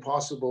isn't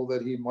impossible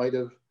that he might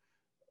have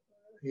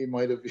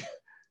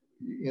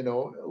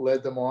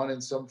led them on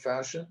in some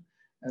fashion.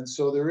 And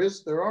so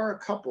there are a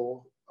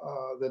couple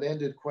that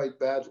ended quite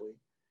badly,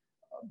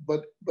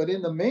 but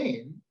in the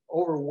main,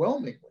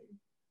 overwhelmingly,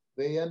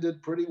 they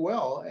ended pretty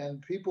well.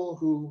 And people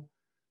who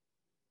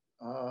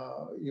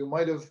you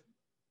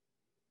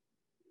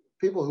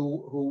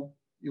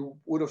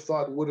would have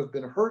thought would have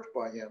been hurt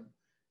by him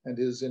and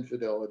his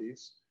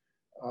infidelities,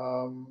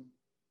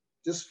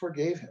 just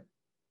forgave him.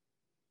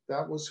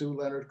 That was who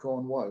Leonard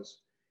Cohen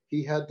was.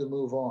 He had to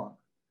move on.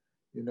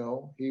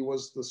 He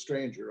was the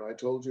stranger. I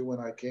told you when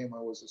I came, I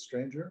was a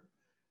stranger,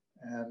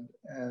 and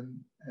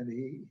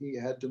he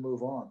had to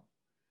move on.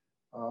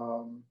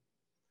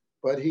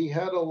 But he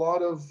had a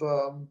lot of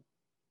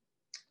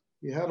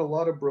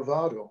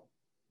bravado.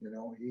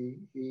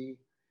 He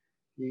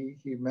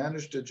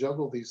managed to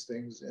juggle these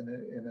things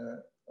in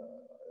a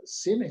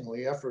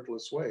seemingly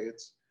effortless way.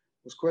 It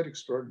was quite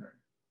extraordinary.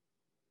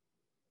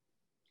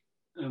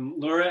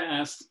 Laura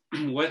asked,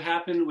 what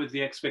happened with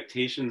the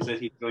expectations that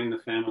he'd join the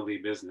family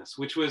business,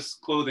 which was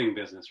clothing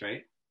business,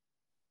 right?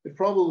 It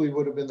probably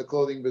would have been the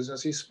clothing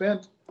business. He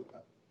spent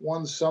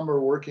one summer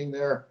working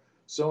there,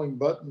 sewing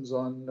buttons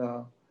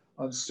on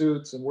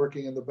suits and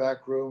working in the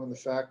back room in the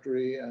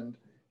factory, and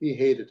he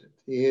hated it.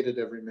 He hated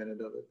every minute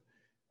of it.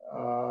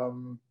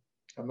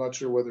 I'm not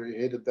sure whether he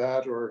hated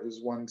that or his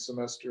one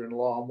semester in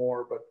law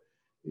more, but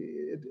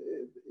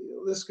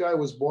this guy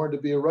was born to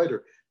be a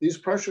writer. These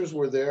pressures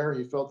were there.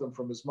 He felt them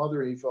from his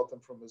mother. He felt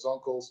them from his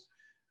uncles.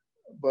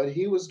 But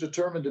he was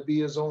determined to be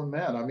his own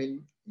man. I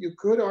mean, you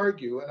could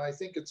argue, and I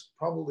think it's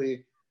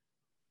probably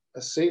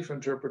a safe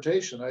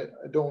interpretation. I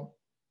don't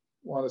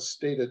want to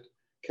state it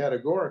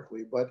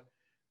categorically, but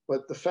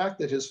the fact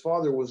that his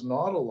father was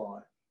not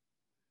alive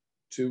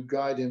to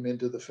guide him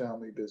into the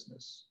family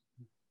business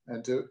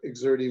and to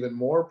exert even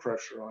more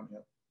pressure on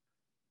him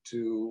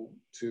to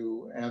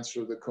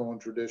answer the Cohen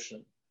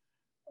tradition,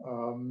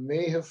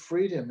 may have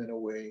freed him in a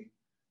way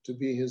to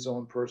be his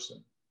own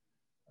person.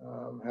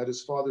 Had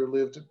his father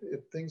lived,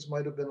 things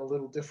might have been a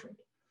little different.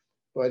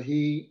 But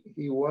he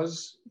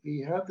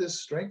had this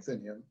strength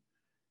in him,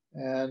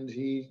 and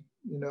he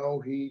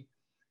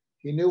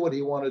knew what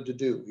he wanted to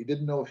do. He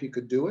didn't know if he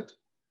could do it,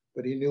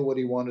 but he knew what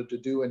he wanted to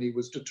do, and he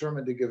was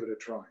determined to give it a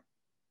try.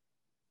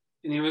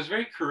 And he was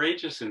very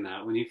courageous in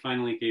that when he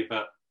finally gave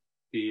up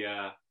the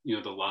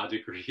the law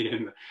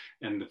degree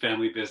and the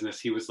family business.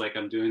 He was like,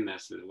 I'm doing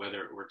this,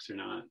 whether it works or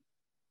not.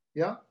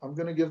 Yeah, I'm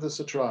going to give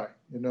this a try.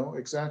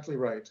 Exactly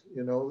right.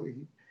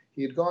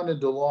 He had gone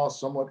into law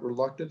somewhat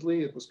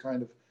reluctantly. It was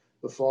kind of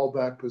the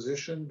fallback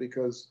position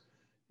because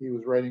he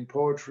was writing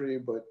poetry,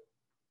 but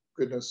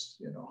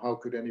goodness, how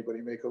could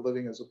anybody make a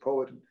living as a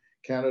poet in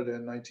Canada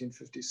in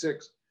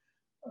 1956?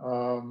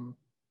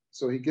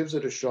 So he gives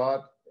it a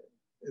shot.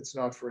 It's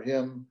not for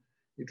him.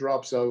 He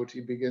drops out.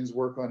 He begins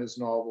work on his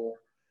novel,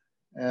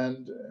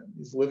 and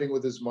he's living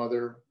with his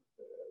mother.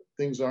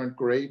 Things aren't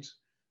great,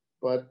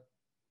 but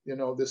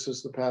this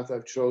is the path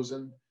I've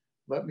chosen.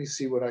 Let me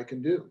see what I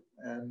can do.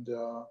 And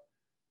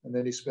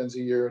then he spends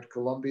a year at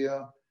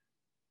Columbia,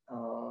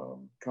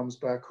 comes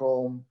back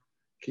home,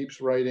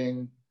 keeps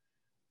writing,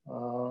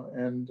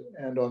 and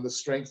on the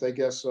strength, I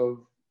guess,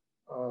 of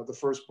the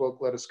first book,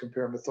 Let Us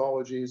Compare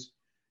Mythologies,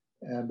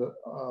 and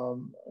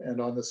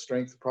on the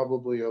strength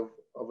probably of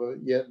a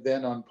yet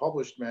then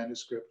unpublished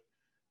manuscript,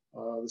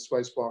 The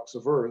Spice Box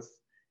of Earth,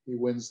 he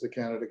wins the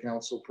Canada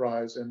Council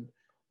Prize and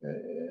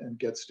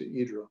gets to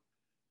IDRA.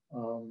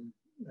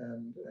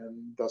 And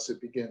thus it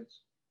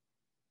begins.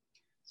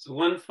 So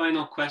one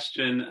final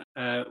question.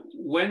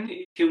 When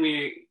can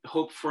we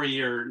hope for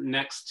your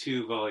next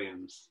 2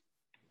 volumes?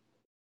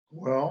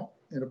 Well,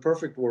 in a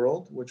perfect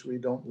world, which we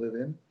don't live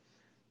in,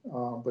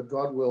 but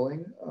God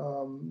willing,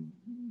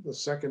 the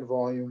second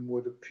volume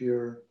would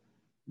appear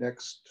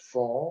next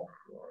fall.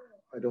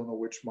 I don't know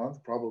which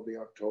month, probably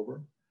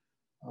October.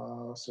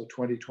 So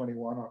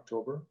 2021,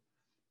 October.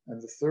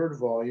 And the third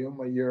volume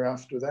a year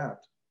after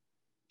that.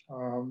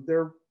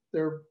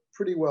 They're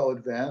pretty well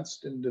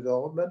advanced in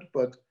development,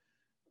 but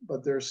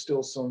there's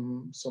still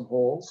some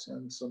holes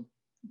and some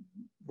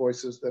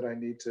voices that I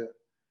need to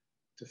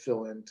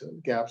fill in,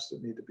 gaps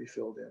that need to be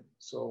filled in.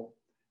 So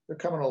they're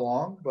coming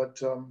along,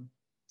 but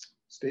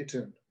stay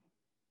tuned.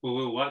 Well,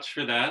 we'll watch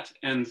for that.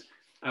 And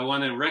I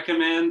want to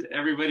recommend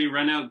everybody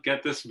run out,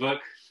 get this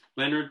book,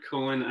 Leonard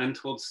Cohen,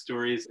 Untold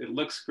Stories. It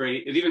looks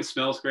great. It even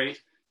smells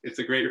great. It's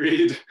a great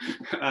read,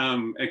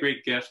 a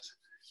great gift.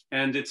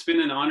 And it's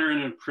been an honor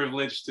and a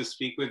privilege to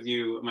speak with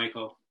you,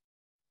 Michael.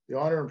 The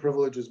honor and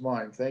privilege is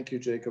mine. Thank you,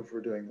 Jacob,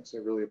 for doing this. I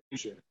really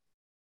appreciate it.